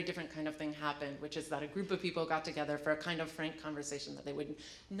very, very different kind of thing happened, which is that a group of people got together for a kind of frank conversation that they would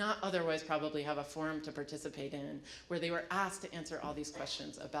not otherwise probably have a forum to participate in, where they were asked to answer all these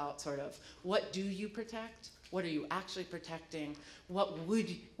questions about sort of, what do you protect? What are you actually protecting? What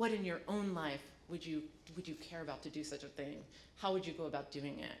in your own life would you care about to do such a thing? How would you go about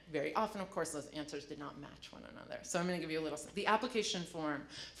doing it? Very often, of course, those answers did not match one another. So I'm going to give you a little. The application form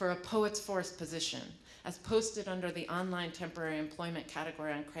for a Poets' Force position, as posted under the online temporary employment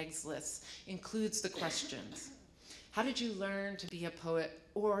category on Craigslist, includes the questions. How did you learn to be a poet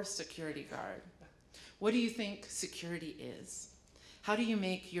or security guard? What do you think security is? How do you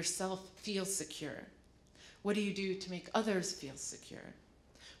make yourself feel secure? What do you do to make others feel secure?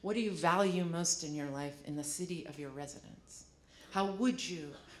 What do you value most in your life in the city of your residence? How would you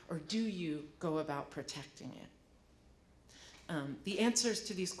or do you go about protecting it? The answers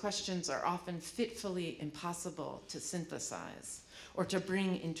to these questions are often fitfully impossible to synthesize or to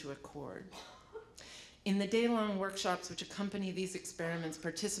bring into accord. In the day-long workshops which accompany these experiments,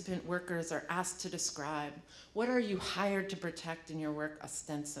 participant workers are asked to describe, what are you hired to protect in your work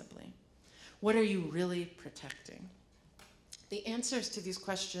ostensibly? What are you really protecting? The answers to these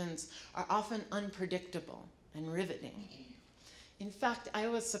questions are often unpredictable and riveting. In fact, I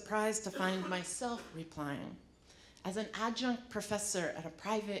was surprised to find myself replying. As an adjunct professor at a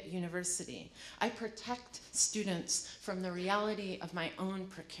private university, I protect students from the reality of my own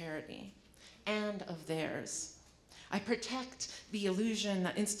precarity and of theirs. I protect the illusion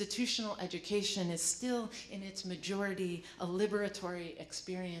that institutional education is still, in its majority, a liberatory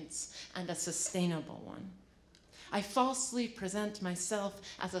experience and a sustainable one. I falsely present myself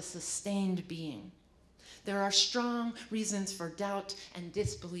as a sustained being. There are strong reasons for doubt and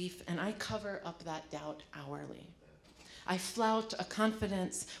disbelief, and I cover up that doubt hourly. I flout a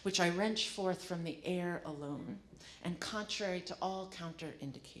confidence which I wrench forth from the air alone, and contrary to all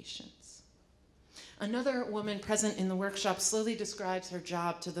counter-indications. Another woman present in the workshop slowly describes her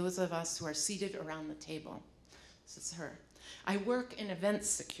job to those of us who are seated around the table. This is her. I work in event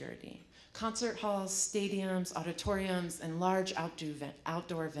security, concert halls, stadiums, auditoriums, and large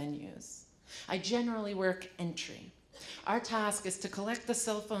outdoor venues. I generally work entry. Our task is to collect the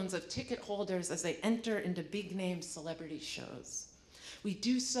cell phones of ticket holders as they enter into big-name celebrity shows. We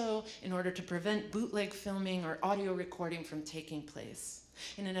do so in order to prevent bootleg filming or audio recording from taking place,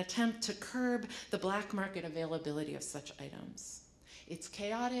 in an attempt to curb the black market availability of such items. It's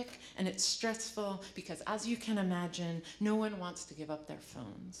chaotic and it's stressful because, as you can imagine, no one wants to give up their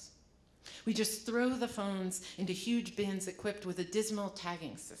phones. We just throw the phones into huge bins equipped with a dismal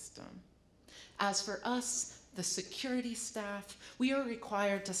tagging system. As for us, the security staff, we are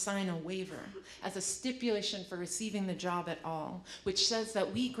required to sign a waiver as a stipulation for receiving the job at all, which says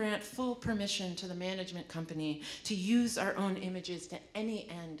that we grant full permission to the management company to use our own images to any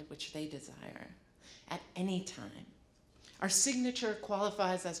end which they desire, at any time. Our signature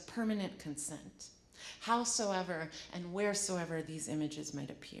qualifies as permanent consent, howsoever and wheresoever these images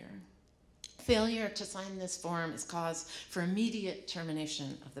might appear. Failure to sign this form is cause for immediate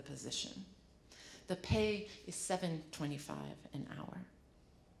termination of the position. The pay is $7.25 an hour.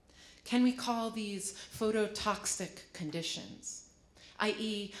 Can we call these phototoxic conditions?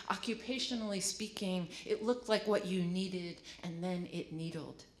 I.e., occupationally speaking, it looked like what you needed and then it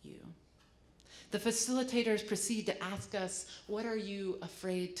needled you. The facilitators proceed to ask us, what are you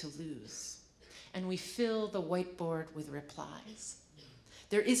afraid to lose? And we fill the whiteboard with replies.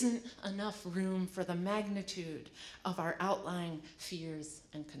 There isn't enough room for the magnitude of our outlying fears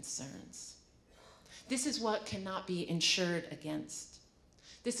and concerns. This is what cannot be insured against.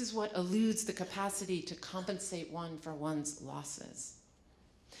 This is what eludes the capacity to compensate one for one's losses.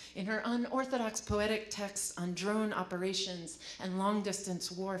 In her unorthodox poetic text on drone operations and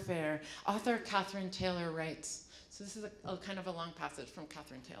long-distance warfare, author Catherine Taylor writes, so this is a kind of a long passage from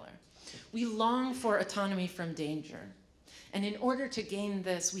Catherine Taylor. We long for autonomy from danger. And in order to gain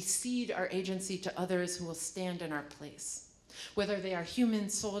this, we cede our agency to others who will stand in our place, whether they are human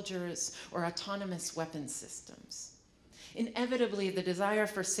soldiers or autonomous weapon systems. Inevitably, the desire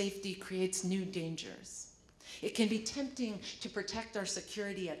for safety creates new dangers. It can be tempting to protect our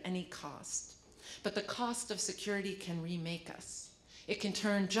security at any cost, but the cost of security can remake us. It can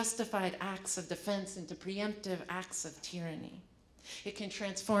turn justified acts of defense into preemptive acts of tyranny. It can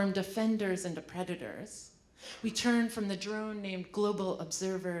transform defenders into predators. We turn from the drone named Global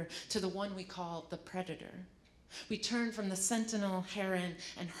Observer to the one we call the Predator. We turn from the Sentinel, Heron,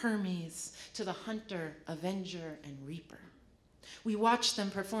 and Hermes to the Hunter, Avenger, and Reaper. We watch them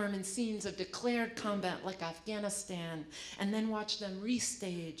perform in scenes of declared combat like Afghanistan, and then watch them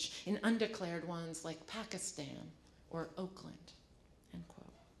restage in undeclared ones like Pakistan or Oakland, end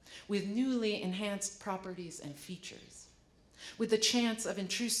quote, with newly enhanced properties and features, with the chance of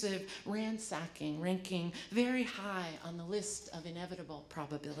intrusive ransacking ranking very high on the list of inevitable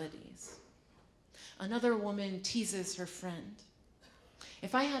probabilities. Another woman teases her friend.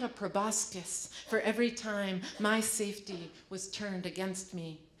 If I had a proboscis for every time my safety was turned against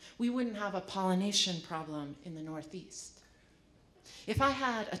me, we wouldn't have a pollination problem in the Northeast. If I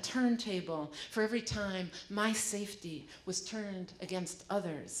had a turntable for every time my safety was turned against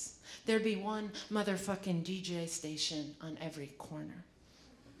others, there'd be one motherfucking DJ station on every corner.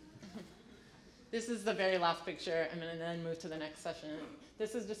 This is the very last picture. I'm going to then move to the next session.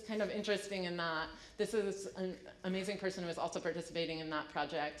 This is just kind of interesting in that this is an amazing person who is also participating in that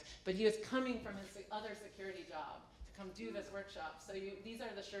project, but he was coming from his other security job to come do this workshop. So these are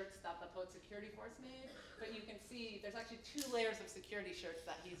the shirts that the Poet Security Force made, but you can see there's actually 2 layers of security shirts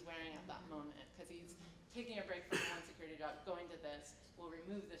that he's wearing at that moment, because he's taking a break from one security job, going to this, we'll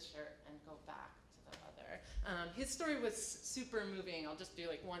remove this shirt and go back to the other. His story was super moving. I'll just do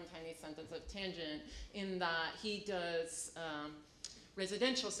like one tiny sentence of tangent in that he does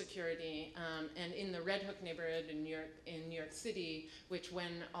residential security, and in the Red Hook neighborhood in New York City, which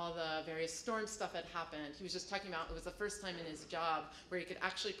when all the various storm stuff had happened, he was just talking about it was the first time in his job where he could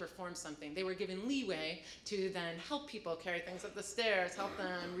actually perform something. They were given leeway to then help people carry things up the stairs, help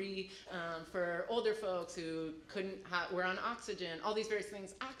them for older folks who were on oxygen, all these various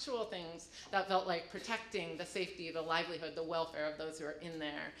things, actual things that felt like protecting the safety, the livelihood, the welfare of those who are in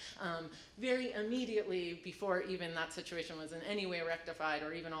there. Very immediately, before even that situation was in any way rectified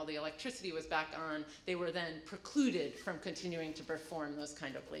or even all the electricity was back on, they were then precluded from continuing to perform those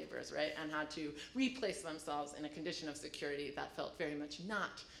kind of labors, right? And had to replace themselves in a condition of security that felt very much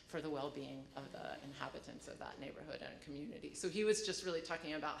not for the well-being of the inhabitants of that neighborhood and community. So he was just really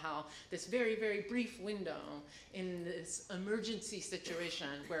talking about how this very, very brief window in this emergency situation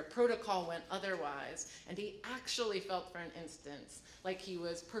where protocol went otherwise, and he actually felt for an instance like he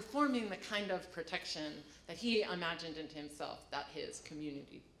was performing the kind of protection that he imagined into himself that his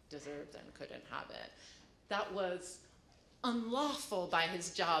community deserved and could inhabit. That was unlawful by his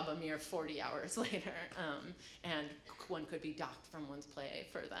job a mere 40 hours later, and one could be docked from one's play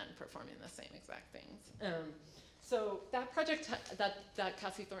for then performing the same exact things. So that project that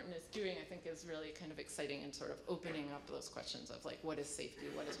Cassie Thornton is doing, I think, is really kind of exciting and sort of opening up those questions of like, what is safety,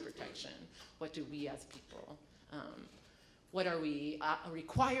 what is protection, what do we as people, what are we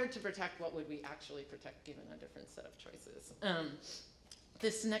required to protect, what would we actually protect given a different set of choices.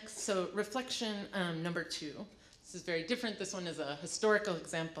 This next, so reflection number 2. This is very different. This one is a historical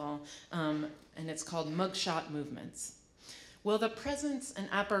example, and it's called Mugshot Movements. Well, the presence and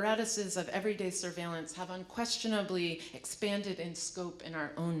apparatuses of everyday surveillance have unquestionably expanded in scope in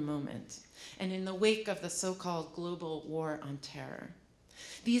our own moment, and in the wake of the so-called global war on terror.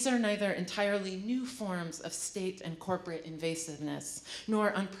 These are neither entirely new forms of state and corporate invasiveness, nor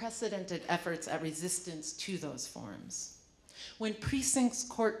unprecedented efforts at resistance to those forms. When precincts,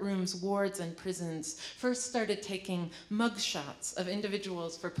 courtrooms, wards, and prisons first started taking mugshots of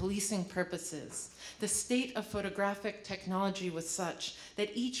individuals for policing purposes, the state of photographic technology was such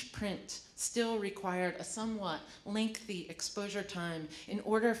that each print still required a somewhat lengthy exposure time in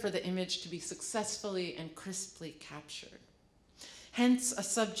order for the image to be successfully and crisply captured. Hence, a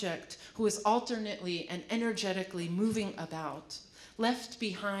subject who is alternately and energetically moving about left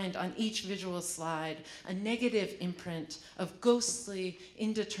behind on each visual slide a negative imprint of ghostly,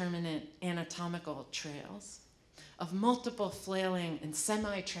 indeterminate anatomical trails, of multiple flailing and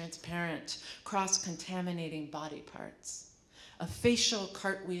semi-transparent, cross-contaminating body parts, of facial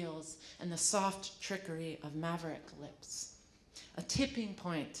cartwheels and the soft trickery of maverick lips, a tipping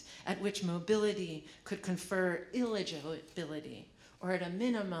point at which mobility could confer illegibility, or at a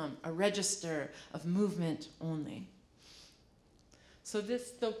minimum, a register of movement only. So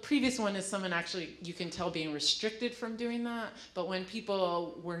the previous one is someone actually, you can tell, being restricted from doing that, but when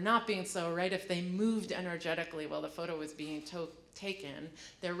people were not being so, right, if they moved energetically while the photo was being taken,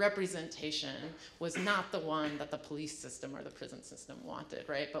 their representation was not the one that the police system or the prison system wanted,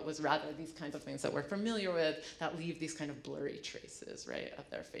 right, but was rather these kinds of things that we're familiar with that leave these kind of blurry traces, right, of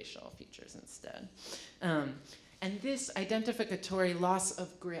their facial features instead. And this identificatory loss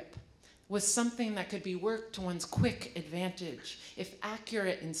of grip was something that could be worked to one's quick advantage if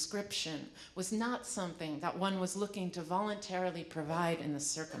accurate inscription was not something that one was looking to voluntarily provide in the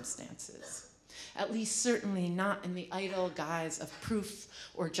circumstances, at least certainly not in the idle guise of proof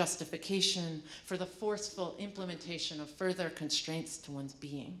or justification for the forceful implementation of further constraints to one's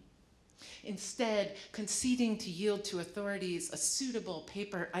being. Instead, conceding to yield to authorities a suitable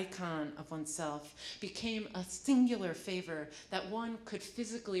paper icon of oneself became a singular favor that one could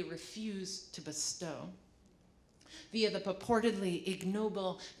physically refuse to bestow via the purportedly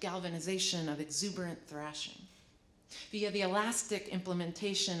ignoble galvanization of exuberant thrashing, via the elastic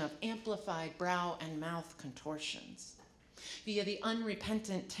implementation of amplified brow and mouth contortions, via the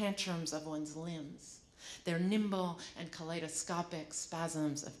unrepentant tantrums of one's limbs, their nimble and kaleidoscopic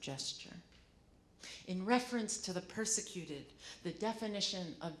spasms of gesture. In reference to the persecuted, the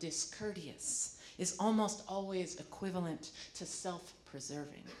definition of discourteous is almost always equivalent to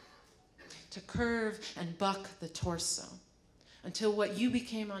self-preserving, to curve and buck the torso, until what you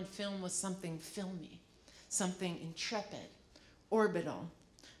became on film was something filmy, something intrepid, orbital,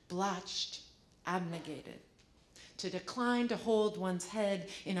 blotched, abnegated, to decline to hold one's head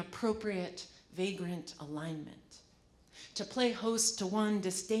in appropriate, vagrant alignment, to play host to one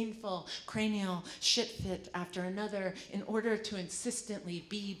disdainful cranial shit-fit after another in order to insistently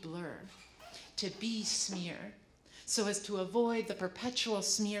be blur, to be smear, so as to avoid the perpetual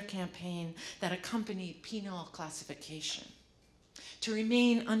smear campaign that accompanied penal classification, to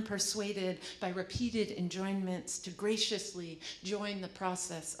remain unpersuaded by repeated enjoinments to graciously join the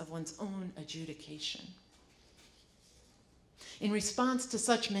process of one's own adjudication. In response to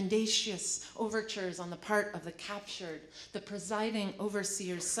such mendacious overtures on the part of the captured, the presiding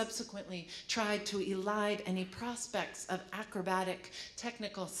overseers subsequently tried to elide any prospects of acrobatic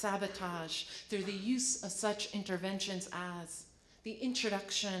technical sabotage through the use of such interventions as the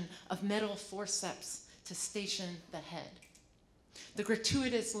introduction of metal forceps to station the head, the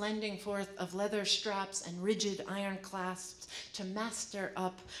gratuitous lending forth of leather straps and rigid iron clasps to master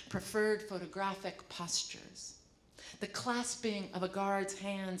up preferred photographic postures, the clasping of a guard's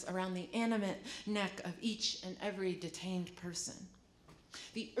hands around the animate neck of each and every detained person,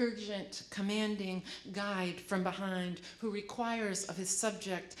 the urgent, commanding guide from behind who requires of his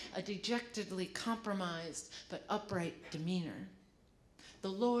subject a dejectedly compromised but upright demeanor, the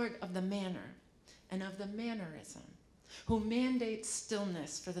lord of the manner and of the mannerism, who mandates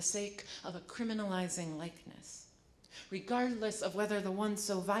stillness for the sake of a criminalizing likeness, regardless of whether the one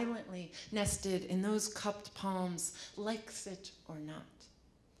so violently nested in those cupped palms likes it or not,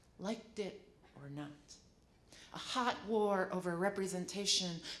 liked it or not. A hot war over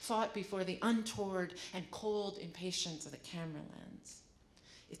representation fought before the untoward and cold impatience of the camera lens.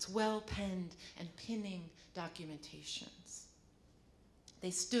 Its well-penned and pinning documentations.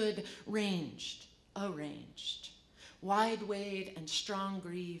 They stood ranged, wide-wayed and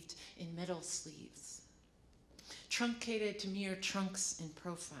strong-greaved in metal sleeves, truncated to mere trunks in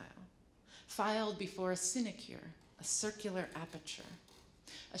profile, filed before a sinecure, a circular aperture,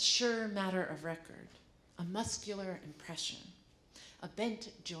 a sure matter of record, a muscular impression, a bent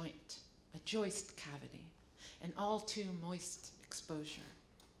joint, a joist cavity, an all too moist exposure.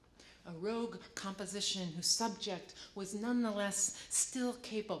 A rogue composition whose subject was nonetheless still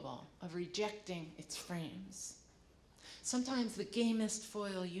capable of rejecting its frames. Sometimes the gamest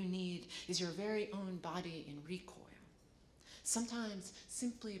foil you need is your very own body in recoil. Sometimes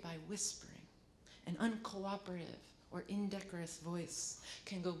simply by whispering, an uncooperative or indecorous voice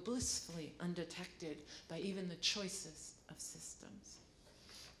can go blissfully undetected by even the choicest of systems.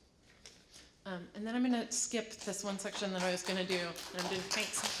 And then I'm going to skip this one section that I was going to do. And I'm doing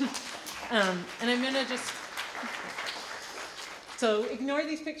thanks. And I'm going to just, so ignore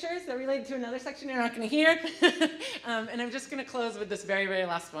these pictures. They're related to another section you're not going to hear. And I'm just going to close with this very, very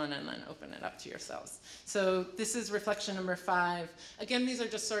last one and then open it up to yourselves. So this is reflection number 5. Again, these are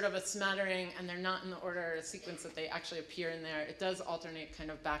just sort of a smattering, and they're not in the order or sequence that they actually appear in there. It does alternate kind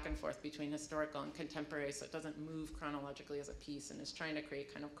of back and forth between historical and contemporary, so it doesn't move chronologically as a piece, and is trying to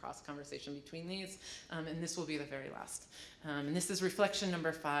create kind of cross-conversation between these. And this will be the very last. And this is reflection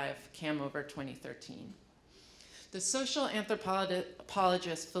number 5, Cam over 2013. The social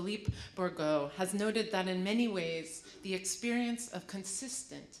anthropologist Philippe Bourgault has noted that in many ways, the experience of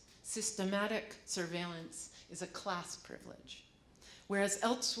consistent, systematic surveillance is a class privilege. Whereas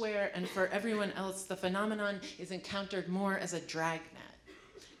elsewhere and for everyone else, the phenomenon is encountered more as a dragnet,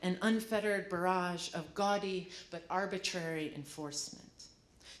 an unfettered barrage of gaudy but arbitrary enforcement,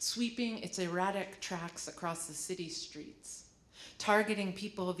 sweeping its erratic tracks across the city streets, targeting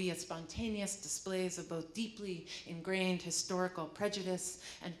people via spontaneous displays of both deeply ingrained historical prejudice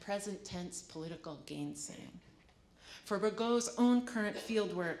and present tense political gainsaying. For Bourgault's own current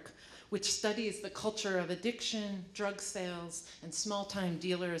fieldwork, which studies the culture of addiction, drug sales, and small-time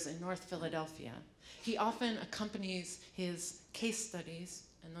dealers in North Philadelphia, he often accompanies his case studies,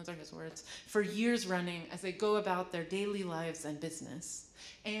 and those are his words, for years running as they go about their daily lives and business,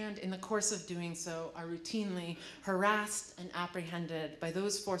 and in the course of doing so are routinely harassed and apprehended by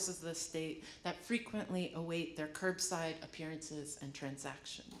those forces of the state that frequently await their curbside appearances and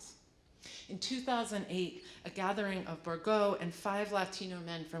transactions. In 2008, a gathering of Bourgault and 5 Latino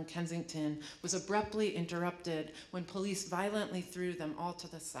men from Kensington was abruptly interrupted when police violently threw them all to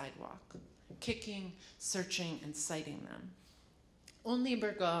the sidewalk, kicking, searching, and citing them. Only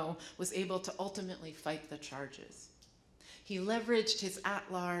Bourgault was able to ultimately fight the charges. He leveraged his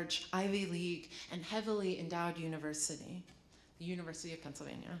at-large, Ivy League, and heavily endowed university, the University of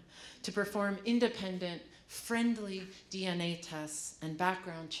Pennsylvania, to perform independent, friendly DNA tests and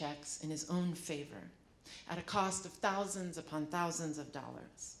background checks in his own favor, at a cost of thousands upon thousands of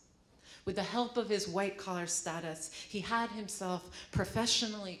dollars. With the help of his white-collar status, he had himself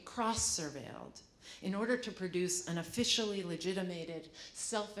professionally cross-surveilled in order to produce an officially legitimated,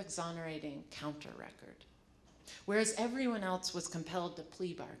 self-exonerating counter-record. Whereas everyone else was compelled to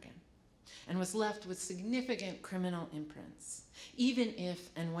plea bargain and was left with significant criminal imprints, even if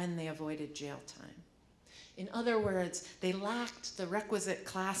and when they avoided jail time. In other words, they lacked the requisite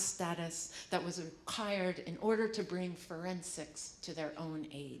class status that was required in order to bring forensics to their own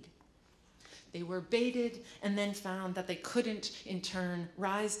aid. They were baited and then found that they couldn't, in turn,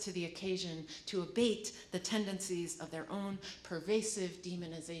 rise to the occasion to abate the tendencies of their own pervasive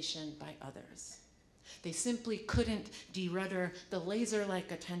demonization by others. They simply couldn't de-rudder the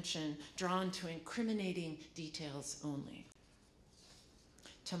laser-like attention drawn to incriminating details only.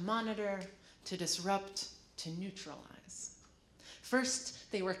 To monitor, to disrupt, to neutralize. First,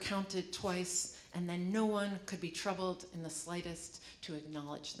 they were counted twice, and then no one could be troubled in the slightest to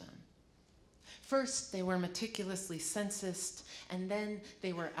acknowledge them. First, they were meticulously censused, and then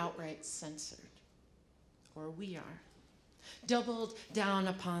they were outright censored. Or we are. Doubled down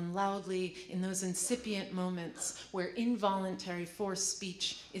upon loudly in those incipient moments where involuntary forced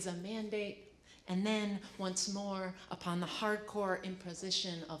speech is a mandate, and then once more upon the hardcore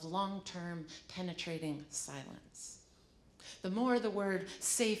imposition of long-term penetrating silence. The more the word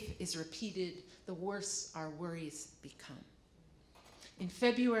safe is repeated, the worse our worries become. In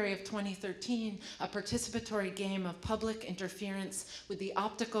February of 2013, a participatory game of public interference with the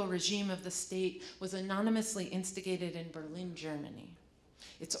optical regime of the state was anonymously instigated in Berlin, Germany.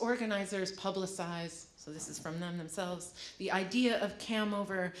 Its organizers publicized, so this is from them themselves, the idea of cam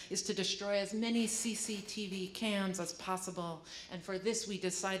over is to destroy as many CCTV cams as possible, and for this we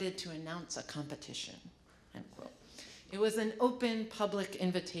decided to announce a competition, end quote. It was an open public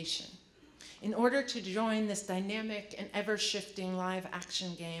invitation. In order to join this dynamic and ever-shifting live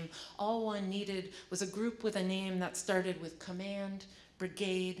action game, all one needed was a group with a name that started with command,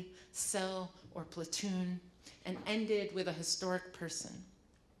 brigade, cell, or platoon, and ended with a historic person.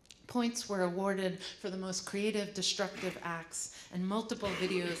 Points were awarded for the most creative, destructive acts, and multiple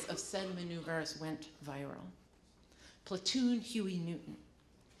videos of said maneuvers went viral. Platoon Huey Newton,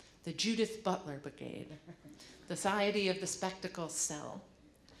 the Judith Butler Brigade, the Society of the Spectacle Cell,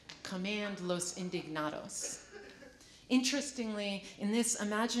 Command Los Indignados. Interestingly, in this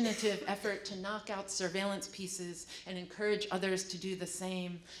imaginative effort to knock out surveillance pieces and encourage others to do the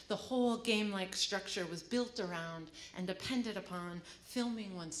same, the whole game-like structure was built around and depended upon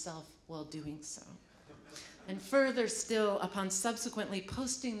filming oneself while doing so. And further still, upon subsequently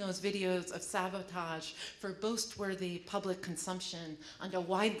posting those videos of sabotage for boast-worthy public consumption onto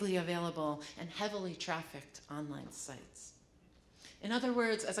widely available and heavily trafficked online sites. In other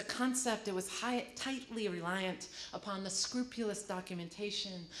words, as a concept, it was tightly reliant upon the scrupulous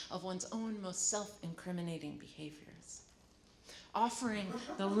documentation of one's own most self-incriminating behaviors, offering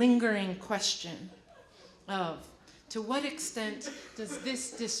the lingering question of, to what extent does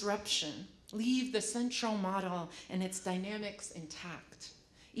this disruption leave the central model and its dynamics intact,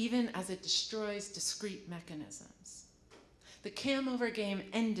 even as it destroys discrete mechanisms? The cam-over game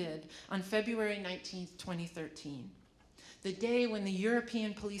ended on February 19, 2013. The day when the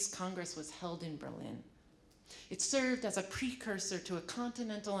European Police Congress was held in Berlin. It served as a precursor to a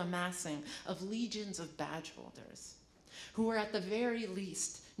continental amassing of legions of badge holders, who were at the very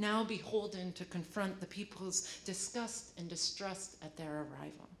least now beholden to confront the people's disgust and distrust at their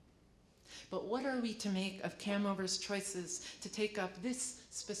arrival. But what are we to make of Cam-Over's choices to take up this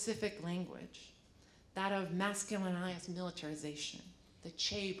specific language, that of masculinized militarization, the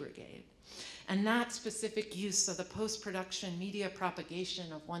Che Brigade, and that specific use of the post-production media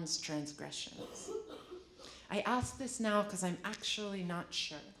propagation of one's transgressions? I ask this now because I'm actually not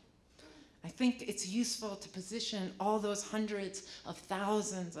sure. I think it's useful to position all those hundreds of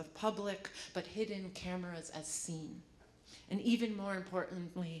thousands of public but hidden cameras as seen, and even more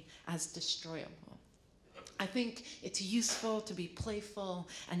importantly, as destroyable. I think it's useful to be playful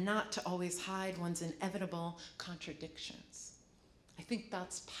and not to always hide one's inevitable contradictions. I think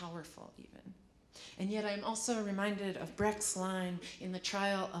that's powerful even. And yet I'm also reminded of Brecht's line in the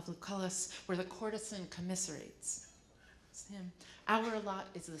trial of Lucullus, where the courtesan commiserates. It's him. Our lot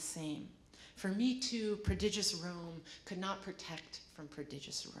is the same. For me too, prodigious Rome could not protect from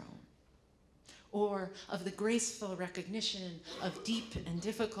prodigious Rome. Or of the graceful recognition of deep and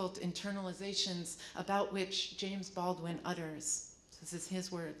difficult internalizations about which James Baldwin utters, this is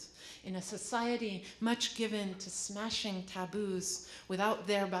his words, in a society much given to smashing taboos without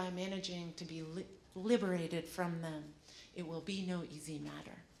thereby managing to be liberated from them, it will be no easy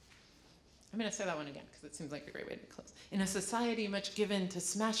matter. I'm going to say that one again because it seems like a great way to close. In a society much given to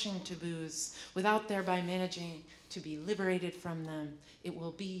smashing taboos without thereby managing to be liberated from them, it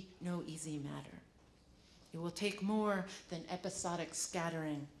will be no easy matter. It will take more than episodic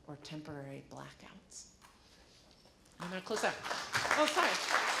scattering or temporary blackouts. I'm going to close out. Oh, sorry.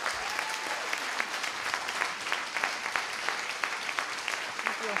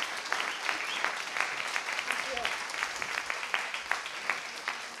 Thank you.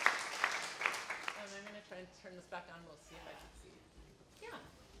 I'm going to try and turn this back on. We'll see if I can see. Yeah,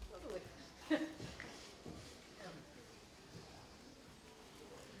 totally.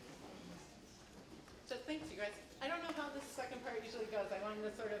 So thanks, you guys. I don't know how this second part usually goes. I wanted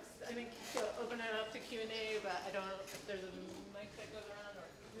to sort of, I think, open it up to Q&A, but I don't know if there's a mic that goes around or.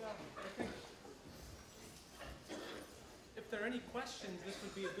 Yeah, I think if there are any questions, this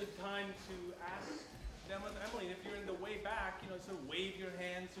would be a good time to ask them with Emily. And if you're in the way back, sort of wave your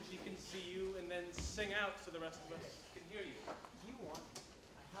hand so she can see you, and then sing out so the rest of us can hear you. Do you want?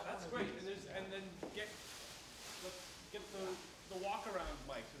 That's great. And then let's get the walk around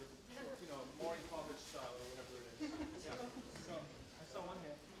mic, sort of, Maury Povich style or whatever it is. Yeah. So I saw one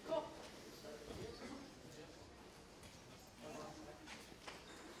hand. Cool.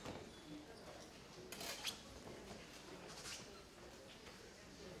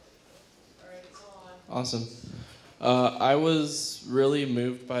 Awesome. I was really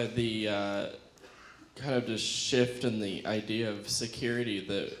moved by the kind of just shift in the idea of security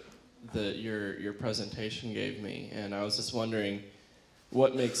that your presentation gave me, and I was just wondering,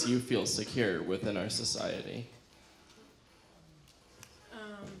 what makes you feel secure within our society?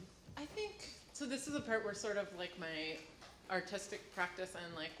 I think, so this is the part where sort of like my artistic practice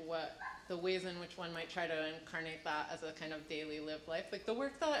and like what the ways in which one might try to incarnate that as a kind of daily lived life. Like the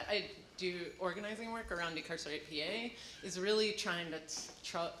work that I do, organizing work around Decarcerate PA, is really trying to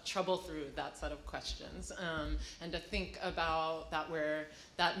trouble through that set of questions, and to think about that where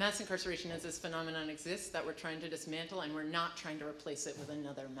that mass incarceration as this phenomenon exists that we're trying to dismantle, and we're not trying to replace it with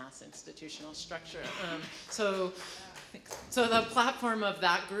another mass institutional structure. So the platform of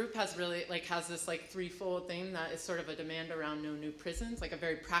that group has really has this threefold thing that is sort of a demand around no new prisons, like a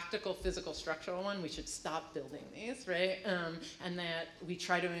very practical, physical, structural one. We should stop building these, right? And that we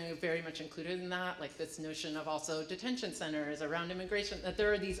try to be very much included in that, like this notion of also detention centers around immigration, that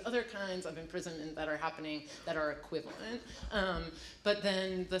there are these other kinds of imprisonment that are happening that are equivalent. But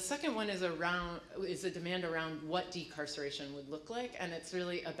then the second one is a demand around what decarceration would look like, and it's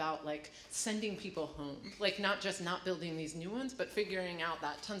really about sending people home, not just not building these new ones, but figuring out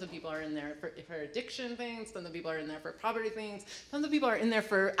that tons of people are in there for addiction things, tons of people are in there for poverty things, tons of people are in there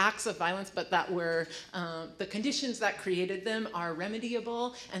for acts of violence, but that were the conditions that created them are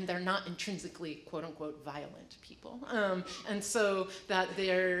remediable, and they're not intrinsically quote unquote violent people. And so that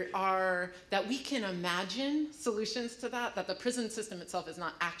that we can imagine solutions to that the prison system itself is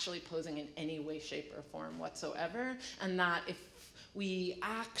not actually posing in any way, shape, or form whatsoever, and that if we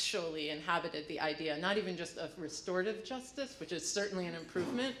actually inhabited the idea, not even just of restorative justice, which is certainly an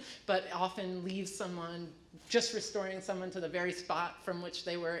improvement, but often leaves someone, just restoring someone to the very spot from which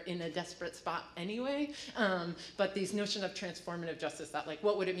they were in a desperate spot anyway. But these notions of transformative justice, that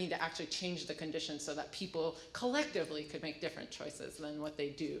what would it mean to actually change the conditions so that people collectively could make different choices than what they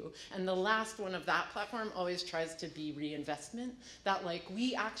do. And the last one of that platform always tries to be reinvestment, that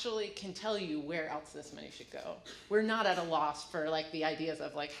we actually can tell you where else this money should go. We're not at a loss for the ideas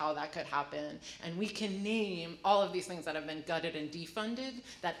of how that could happen. And we can name all of these things that have been gutted and defunded,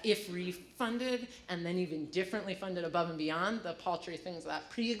 that if refunded and then even differently funded above and beyond the paltry things that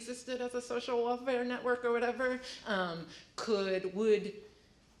pre-existed as a social welfare network or whatever, would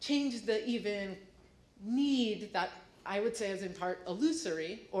change the even need that I would say is in part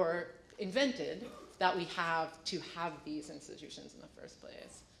illusory or invented that we have to have these institutions in the first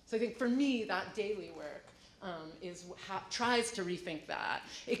place. So I think for me, that daily work tries to rethink that.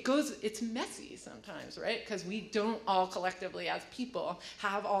 It's messy sometimes, right? Because we don't all collectively as people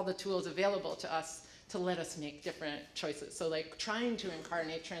have all the tools available to us to let us make different choices. So trying to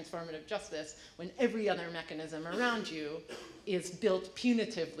incarnate transformative justice when every other mechanism around you is built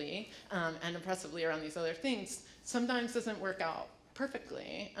punitively and oppressively around these other things sometimes doesn't work out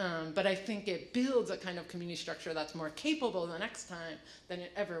perfectly, but I think it builds a kind of community structure that's more capable the next time than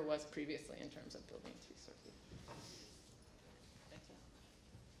it ever was previously in terms of building these resources.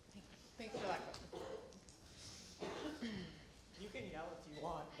 Thanks for that question. You can yell if you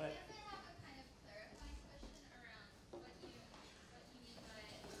want, but.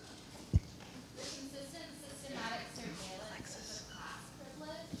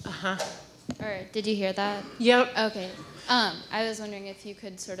 Or did you hear that? Yep. Okay. I was wondering if you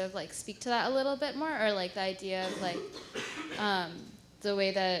could sort of speak to that a little bit more, or the idea of the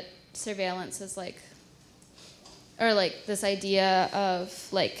way that surveillance is or this idea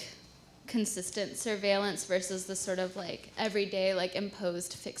of consistent surveillance versus the sort of everyday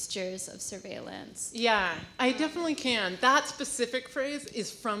imposed fixtures of surveillance. Yeah, I definitely can. That specific phrase is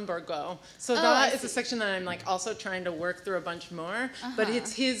from Bourgault. So that is a section that I'm also trying to work through a bunch more. But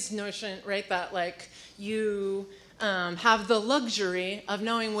it's his notion, right, that you have the luxury of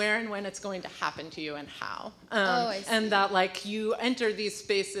knowing where and when it's going to happen to you and how. I see. And that you enter these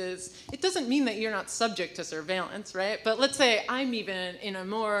spaces, it doesn't mean that you're not subject to surveillance, right? But let's say I'm even in a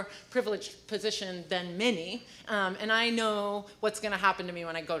more privileged position than many, and I know what's going to happen to me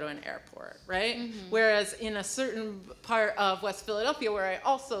when I go to an airport, right? Mm-hmm. Whereas in a certain part of West Philadelphia where I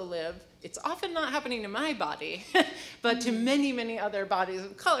also live, it's often not happening to my body, but to many, many other bodies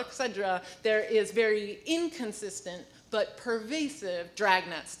of color, et cetera, there is very inconsistent but pervasive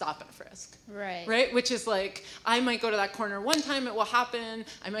dragnet stop and frisk. Right. Right? Which is I might go to that corner one time, it will happen.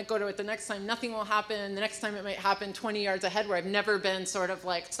 I might go to it the next time, nothing will happen. The next time it might happen 20 yards ahead where I've never been sort of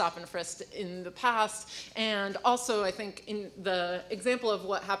stop and frisked in the past. And also, I think in the example of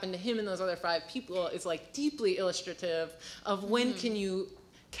what happened to him and those other 5 people is deeply illustrative of when can you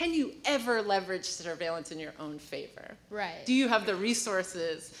ever leverage surveillance in your own favor? Right. Do you have the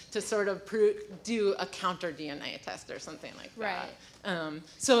resources to sort of do a counter DNA test or something like that? Right.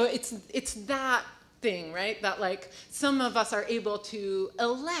 So it's that thing, right? That some of us are able to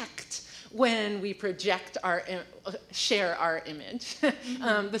elect when we project share our image.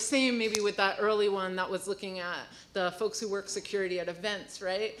 The same maybe with that early one that was looking at the folks who work security at events,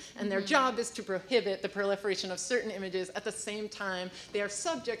 right? And their job is to prohibit the proliferation of certain images. At the same time, they are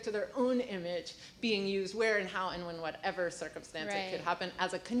subject to their own image being used where and how and when whatever circumstance it could happen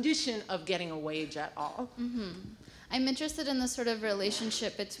as a condition of getting a wage at all. I'm interested in the sort of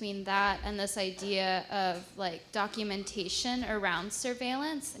relationship between that and this idea of like documentation around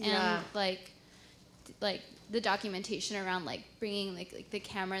surveillance and like the documentation around like bringing like the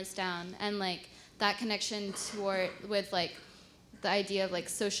cameras down and like that connection with like the idea of like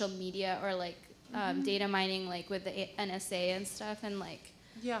social media or like data mining like with the NSA and stuff and like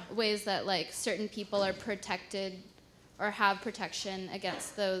ways that like certain people are protected or have protection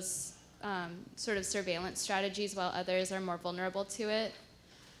against those sort of surveillance strategies while others are more vulnerable to it.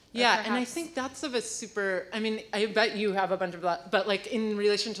 Yeah, and I think that's of a super, I mean, I bet you have a bunch of that, but like in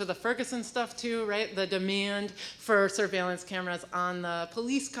relation to the Ferguson stuff too, right? The demand for surveillance cameras on the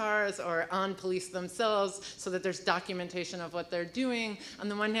police cars or on police themselves so that there's documentation of what they're doing. On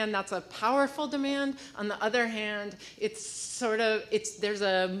the one hand, that's a powerful demand. On the other hand, it's sort of, there's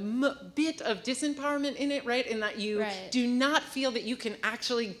a bit of disempowerment in it, right? In that you do not feel that you can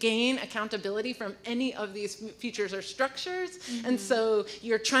actually gain accountability from any of these features or structures. And so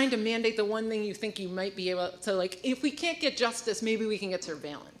you're trying to mandate the one thing you think you might be able to, like, if we can't get justice, maybe we can get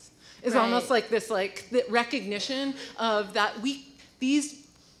surveillance. It's almost like this, like, the recognition of that these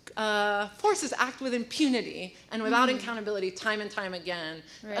forces act with impunity and without accountability time and time again.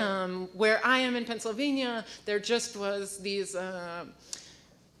 Where I am in Pennsylvania, there just was these,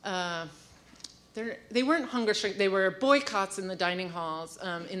 they weren't hunger strikes, they were boycotts in the dining halls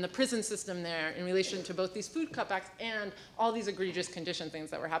in the prison system there in relation to both these food cutbacks and all these egregious condition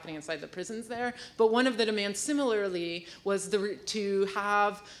things that were happening inside the prisons there. But one of the demands similarly was to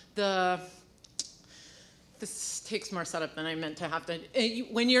have this takes more setup than I meant to have to.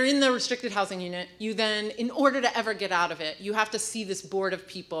 When you're in the restricted housing unit, you then, in order to ever get out of it, you have to see this board of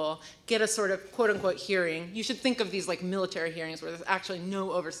people get a sort of quote unquote hearing. You should think of these like military hearings where there's actually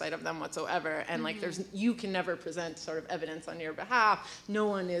no oversight of them whatsoever. And like you can never present sort of evidence on your behalf. No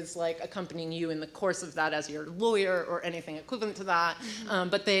one is like accompanying you in the course of that as your lawyer or anything equivalent to that.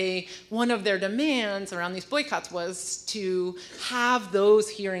 But one of their demands around these boycotts was to have those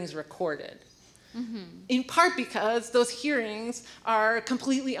hearings recorded. In part because those hearings are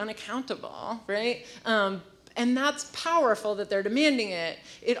completely unaccountable, right? And that's powerful that they're demanding it.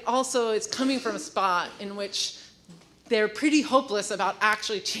 It also is coming from a spot in which they're pretty hopeless about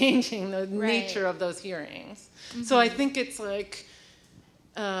actually changing the nature of those hearings. So I think it's like,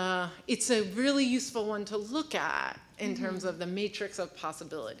 it's a really useful one to look at in terms of the matrix of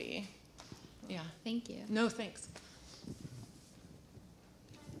possibility. Yeah. Thank you. No, thanks.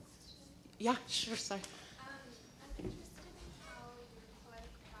 Yeah, sure, sorry. I'm interested in how your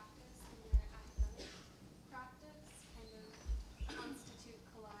poetic practice and your academic practice kind of constitute,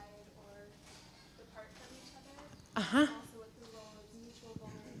 collide, or depart from each other. And also what the role of mutual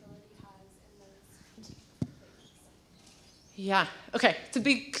vulnerability has in those things. Yeah, okay,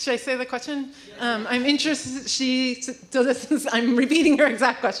 should I say the question? I'm interested, I'm repeating her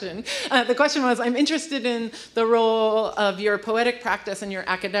exact question. The question was, I'm interested in the role of your poetic practice and your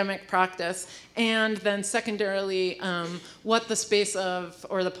academic practice, and then secondarily, what the space of,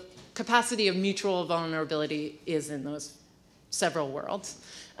 or the capacity of mutual vulnerability is in those several worlds.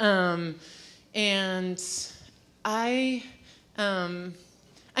 And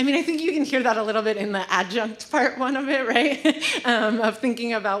I mean, I think you can hear that a little bit in the adjunct part one of it, right? Of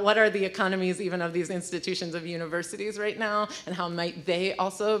thinking about what are the economies even of these institutions of universities right now, and how might they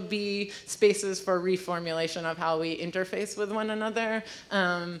also be spaces for reformulation of how we interface with one another.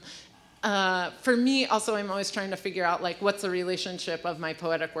 For me, also, I'm always trying to figure out, like, what's the relationship of my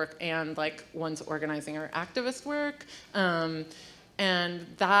poetic work and, like, one's organizing or activist work. And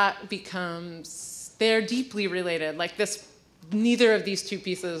that becoms, they're deeply related. Like, neither of these two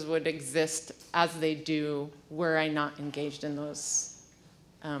pieces would exist as they do were I not engaged in those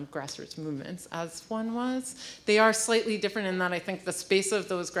grassroots movements as one was. They are slightly different in that I think the space of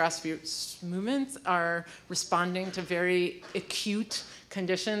those grassroots movements are responding to very acute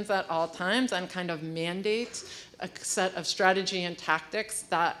conditions at all times and kind of mandate a set of strategy and tactics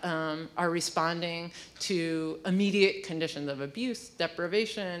that are responding to immediate conditions of abuse,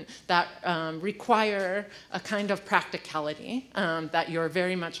 deprivation, that require a kind of practicality that you're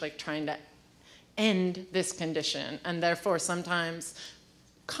very much like trying to end this condition, and therefore sometimes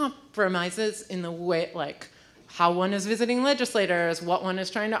compromises in the way, like how one is visiting legislators, what one is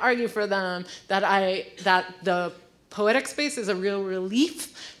trying to argue for them, that the poetic space is a real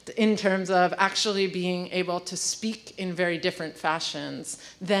relief in terms of actually being able to speak in very different fashions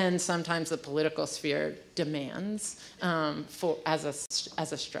than sometimes the political sphere demands as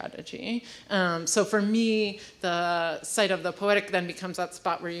a strategy. So for me, the site of the poetic then becomes that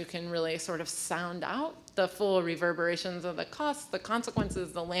spot where you can really sort of sound out the full reverberations of the costs, the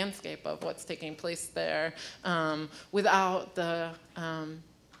consequences, the landscape of what's taking place there, without the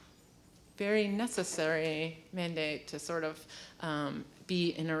very necessary mandate to sort of be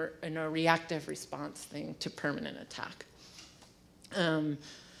in a reactive response thing to permanent attack.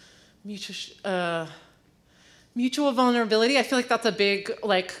 Mutual vulnerability, I feel like that's a big,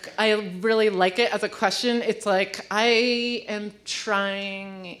 like, I really like it as a question. It's like, I am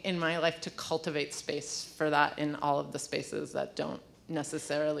trying in my life to cultivate space for that in all of the spaces that don't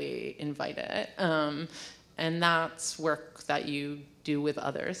necessarily invite it. And that's work that you do with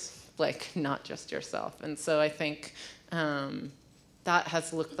others, like not just yourself. And so I think that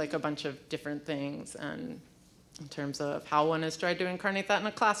has looked like a bunch of different things, and in terms of how one has tried to incarnate that in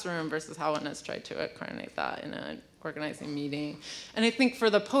a classroom versus how one has tried to incarnate that in an organizing meeting. And I think for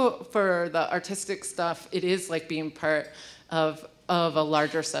the artistic stuff, it is like being part of a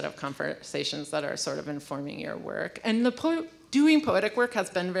larger set of conversations that are sort of informing your work. And doing poetic work has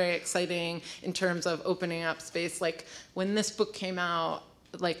been very exciting in terms of opening up space. Like when this book came out,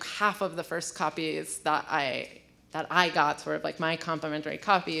 like half of the first copies that I got, sort of like my complimentary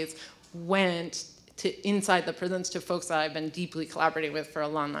copies, went to inside the prisons to folks that I've been deeply collaborating with for a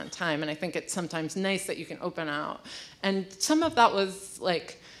long, long time. And I think it's sometimes nice that you can open out. And some of that was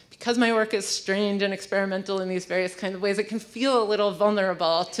like, because my work is strange and experimental in these various kinds of ways, it can feel a little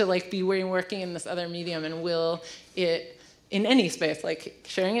vulnerable to like be working in this other medium, and will it in any space, like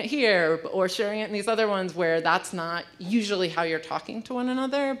sharing it here or sharing it in these other ones where that's not usually how you're talking to one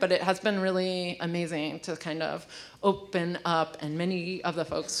another. But it has been really amazing to kind of open up, and many of the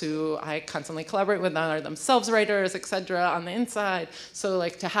folks who I constantly collaborate with are themselves writers, et cetera, on the inside. So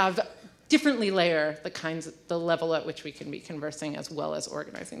like to have differently layer the level at which we can be conversing as well as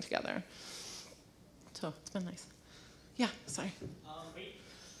organizing together. So it's been nice. Yeah, sorry.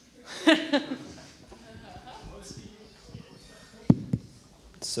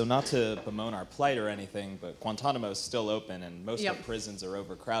 So not to bemoan our plight or anything, but Guantanamo is still open and most of the prisons are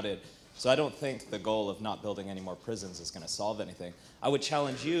overcrowded. So I don't think the goal of not building any more prisons is going to solve anything. I would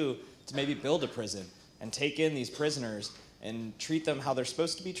challenge you to maybe build a prison and take in these prisoners and treat them how they're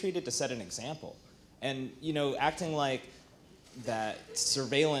supposed to be treated to set an example. And, you know, acting like that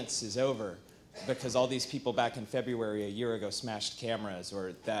surveillance is over because all these people back in February a year ago smashed cameras,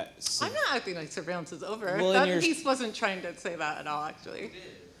 or that... I'm not acting like surveillance is over. Well, that piece wasn't trying to say that at all, actually.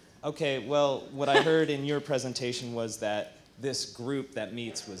 Okay, well, what I heard in your presentation was that this group that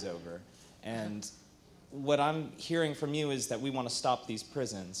meets was over. And what I'm hearing from you is that we want to stop these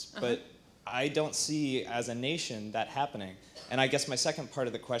prisons, but I don't see as a nation that happening. And I guess my second part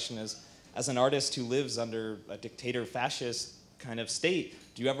of the question is, as an artist who lives under a dictator fascist kind of state,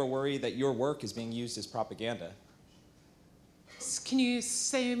 do you ever worry that your work is being used as propaganda? Can you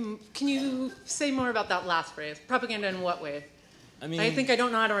say more about that last phrase? Propaganda in what way? I mean, I think I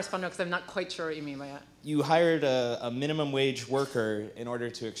don't know how to respond to it because I'm not quite sure what you mean by that. You hired a minimum wage worker in order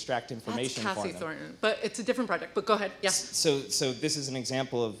to extract information That's from Cassie them. Thornton, but it's a different project. But go ahead. Yeah. So this is an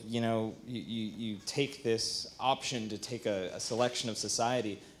example of, you know, you take this option to take a selection of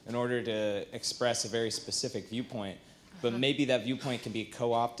society in order to express a very specific viewpoint, but maybe that viewpoint can be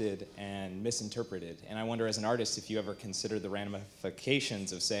co-opted and misinterpreted. And I wonder, as an artist, if you ever consider the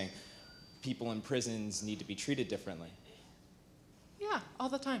ramifications of saying people in prisons need to be treated differently. Yeah, all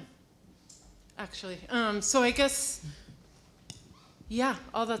the time, actually. So I guess, yeah,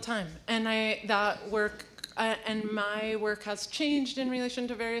 all the time. And that work, and my work has changed in relation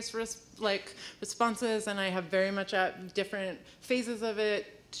to various responses, and I have very much at different phases of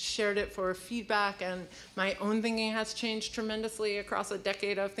it shared it for feedback, and my own thinking has changed tremendously across a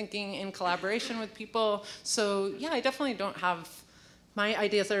decade of thinking in collaboration with people. So yeah, I definitely don't have, my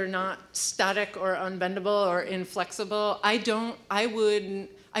ideas are not static or unbendable or inflexible. I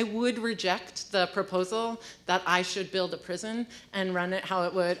would reject the proposal that I should build a prison and run it how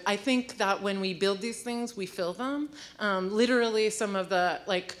it would. I think that when we build these things, we fill them. Literally, some of the,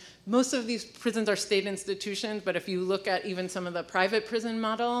 most of these prisons are state institutions, but if you look at even some of the private prison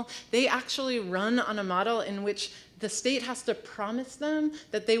model, they actually run on a model in which the state has to promise them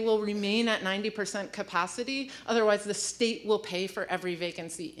that they will remain at 90% capacity. Otherwise, the state will pay for every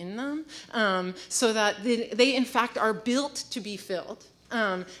vacancy in them, so that they in fact are built to be filled.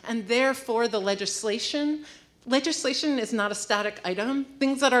 And therefore, the legislation is not a static item.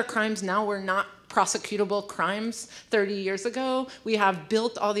 Things that are crimes now were not prosecutable crimes 30 years ago. We have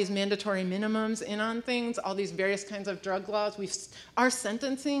built all these mandatory minimums in on things, all these various kinds of drug laws. Our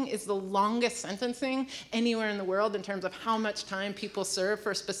sentencing is the longest sentencing anywhere in the world in terms of how much time people serve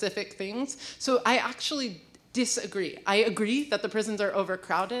for specific things. So I actually disagree. I agree that the prisons are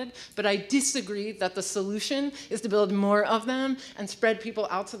overcrowded, but I disagree that the solution is to build more of them and spread people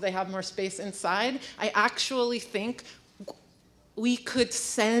out so they have more space inside. I actually think we could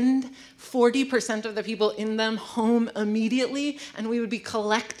send 40% of the people in them home immediately, and we would be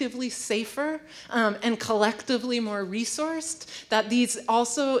collectively safer and collectively more resourced. That these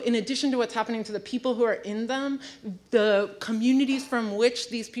also, in addition to what's happening to the people who are in them, the communities from which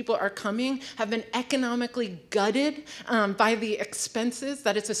these people are coming have been economically gutted by the expenses,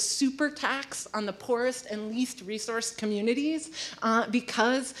 that it's a super tax on the poorest and least resourced communities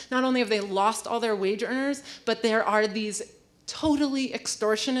because not only have they lost all their wage earners, but there are these totally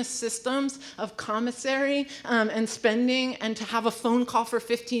extortionist systems of commissary and spending, and to have a phone call for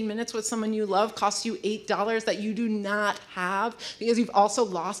 15 minutes with someone you love costs you $8 that you do not have because you've also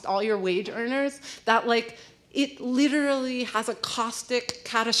lost all your wage earners. That, like, it literally has a caustic,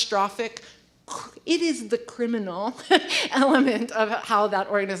 catastrophic, it is the criminal element of how that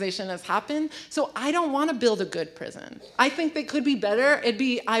organization has happened. So I don't want to build a good prison. I think they could be better.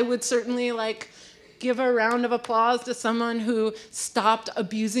 I would certainly, like, give a round of applause to someone who stopped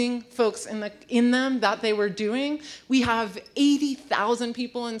abusing folks in them that they were doing. We have 80,000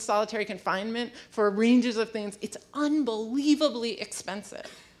 people in solitary confinement for ranges of things. It's unbelievably expensive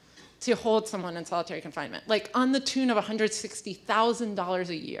to hold someone in solitary confinement, like on the tune of $160,000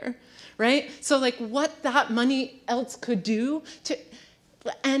 a year, right? So, like, what that money else could do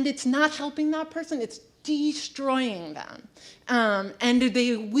and it's not helping that person, it's destroying them. And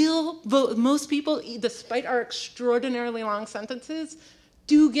they will, most people, despite our extraordinarily long sentences,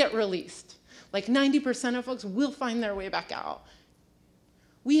 do get released. Like 90% of folks will find their way back out.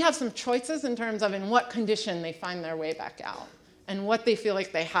 We have some choices in terms of in what condition they find their way back out and what they feel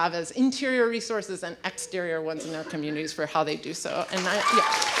like they have as interior resources and exterior ones in their communities for how they do so. And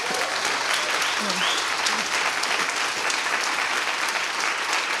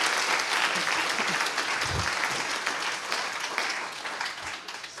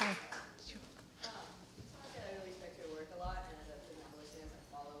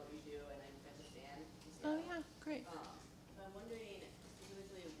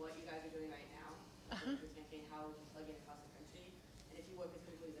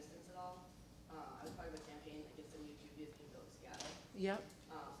Yep.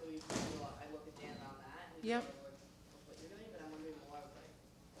 So we do a lot. I work with Dan around that. And yep. What you're doing, but I'm wondering more of, like,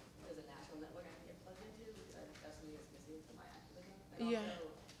 there's a national network I can get plugged into because that's something that's missing from my activism. And also,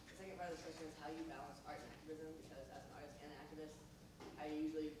 the second part of this question is how you balance art and activism, because as an artist and an activist, I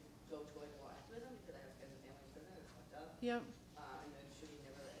usually go towards more activism because I have friends and family in prison and it's fucked up. Yep. And there should be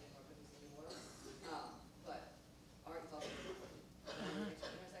never any more prisons in the world. But art is also important.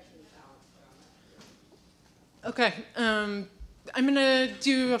 Intersection and balance around that. Okay. I'm going to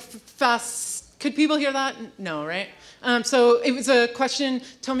do a fast, could people hear that? No, right? So it was a question,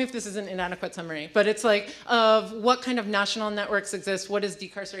 tell me if this is an inadequate summary, but it's like, of what kind of national networks exist, what is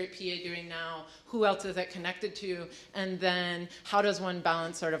Decarcerate PA doing now, who else is it connected to, and then how does one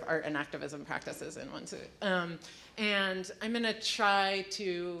balance sort of art and activism practices in one suit? And I'm going to try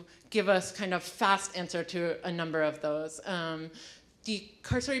to give us kind of fast answer to a number of those.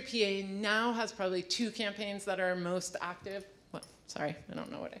 Decarcerate PA now has probably 2 campaigns that are most active. Well, sorry, I don't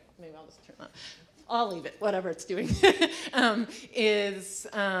know maybe I'll just turn that. I'll leave it, whatever it's doing, is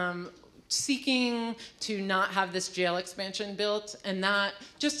seeking to not have this jail expansion built. And that,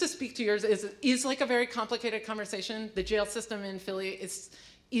 just to speak to yours, is like a very complicated conversation. The jail system in Philly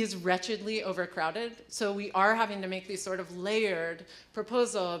is wretchedly overcrowded. So we are having to make these sort of layered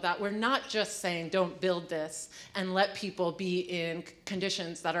proposal that we're not just saying don't build this and let people be in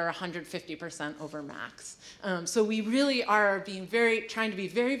conditions that are 150% over max. So we really are trying to be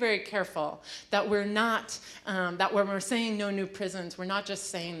very, very careful that we're not, that when we're saying no new prisons, we're not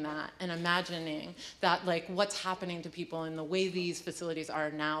just saying that and imagining that, like, what's happening to people in the way these facilities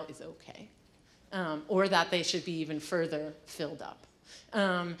are now is okay. Or that they should be even further filled up.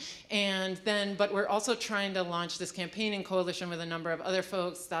 But we're also trying to launch this campaign in coalition with a number of other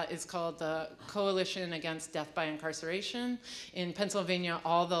folks that is called the Coalition Against Death by Incarceration. In Pennsylvania,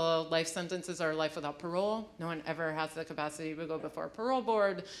 all the life sentences are life without parole. No one ever has the capacity to go before a parole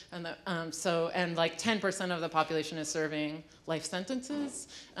board. And like 10% of the population is serving life sentences.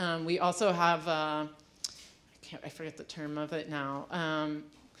 We also have, I forget the term of it now.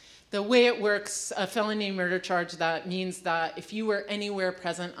 The way it works, a felony murder charge, that means that if you were anywhere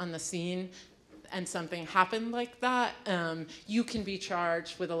present on the scene and something happened like that, you can be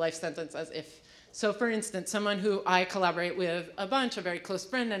charged with a life sentence as if. So for instance, someone who I collaborate with a bunch, a very close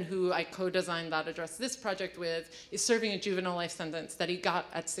friend, and who I co-designed that Address This project with, is serving a juvenile life sentence that he got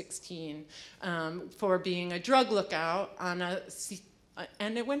at 16 for being a drug lookout on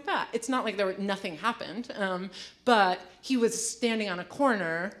and it went bad. It's not like nothing happened, but he was standing on a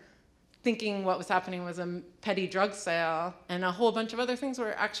corner thinking what was happening was a petty drug sale, and a whole bunch of other things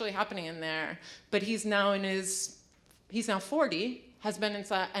were actually happening in there. But he's now 40, has been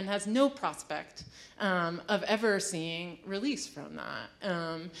inside, and has no prospect of ever seeing release from that,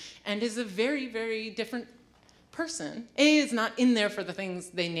 and is a very, very different person. A, is not in there for the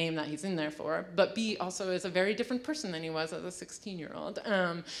things they name that he's in there for, but B, also is a very different person than he was as a 16-year-old.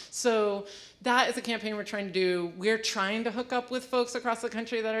 So that is a campaign we're trying to do. We're trying to hook up with folks across the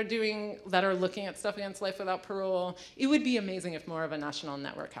country that are looking at stuff against life without parole. It would be amazing if more of a national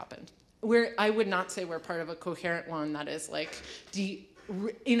network happened. I would not say we're part of a coherent one that is like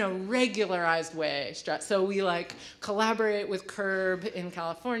in a regularized way. So we collaborate with CURB in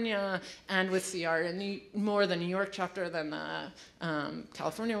California and with CR in more the New York chapter than the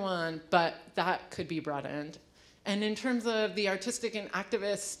California one, but that could be brought in. And in terms of the artistic and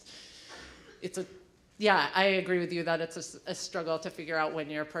activist, I agree with you that it's a struggle to figure out when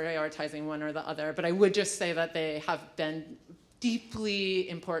you're prioritizing one or the other, but I would just say that they have been deeply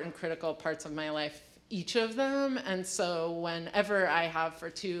important, critical parts of my life, each of them. And so whenever I have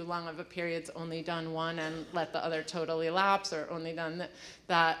for too long of a period only done one and let the other totally lapse, or only done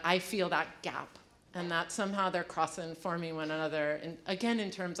that, I feel that gap, and that somehow they're cross-informing one another. And again,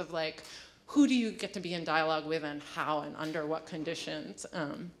 in terms of who do you get to be in dialogue with, and how, and under what conditions.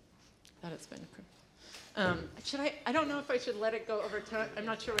 That has been critical. I don't know if I should let it go over time. I'm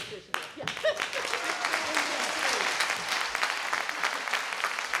not sure what I should do. Yeah.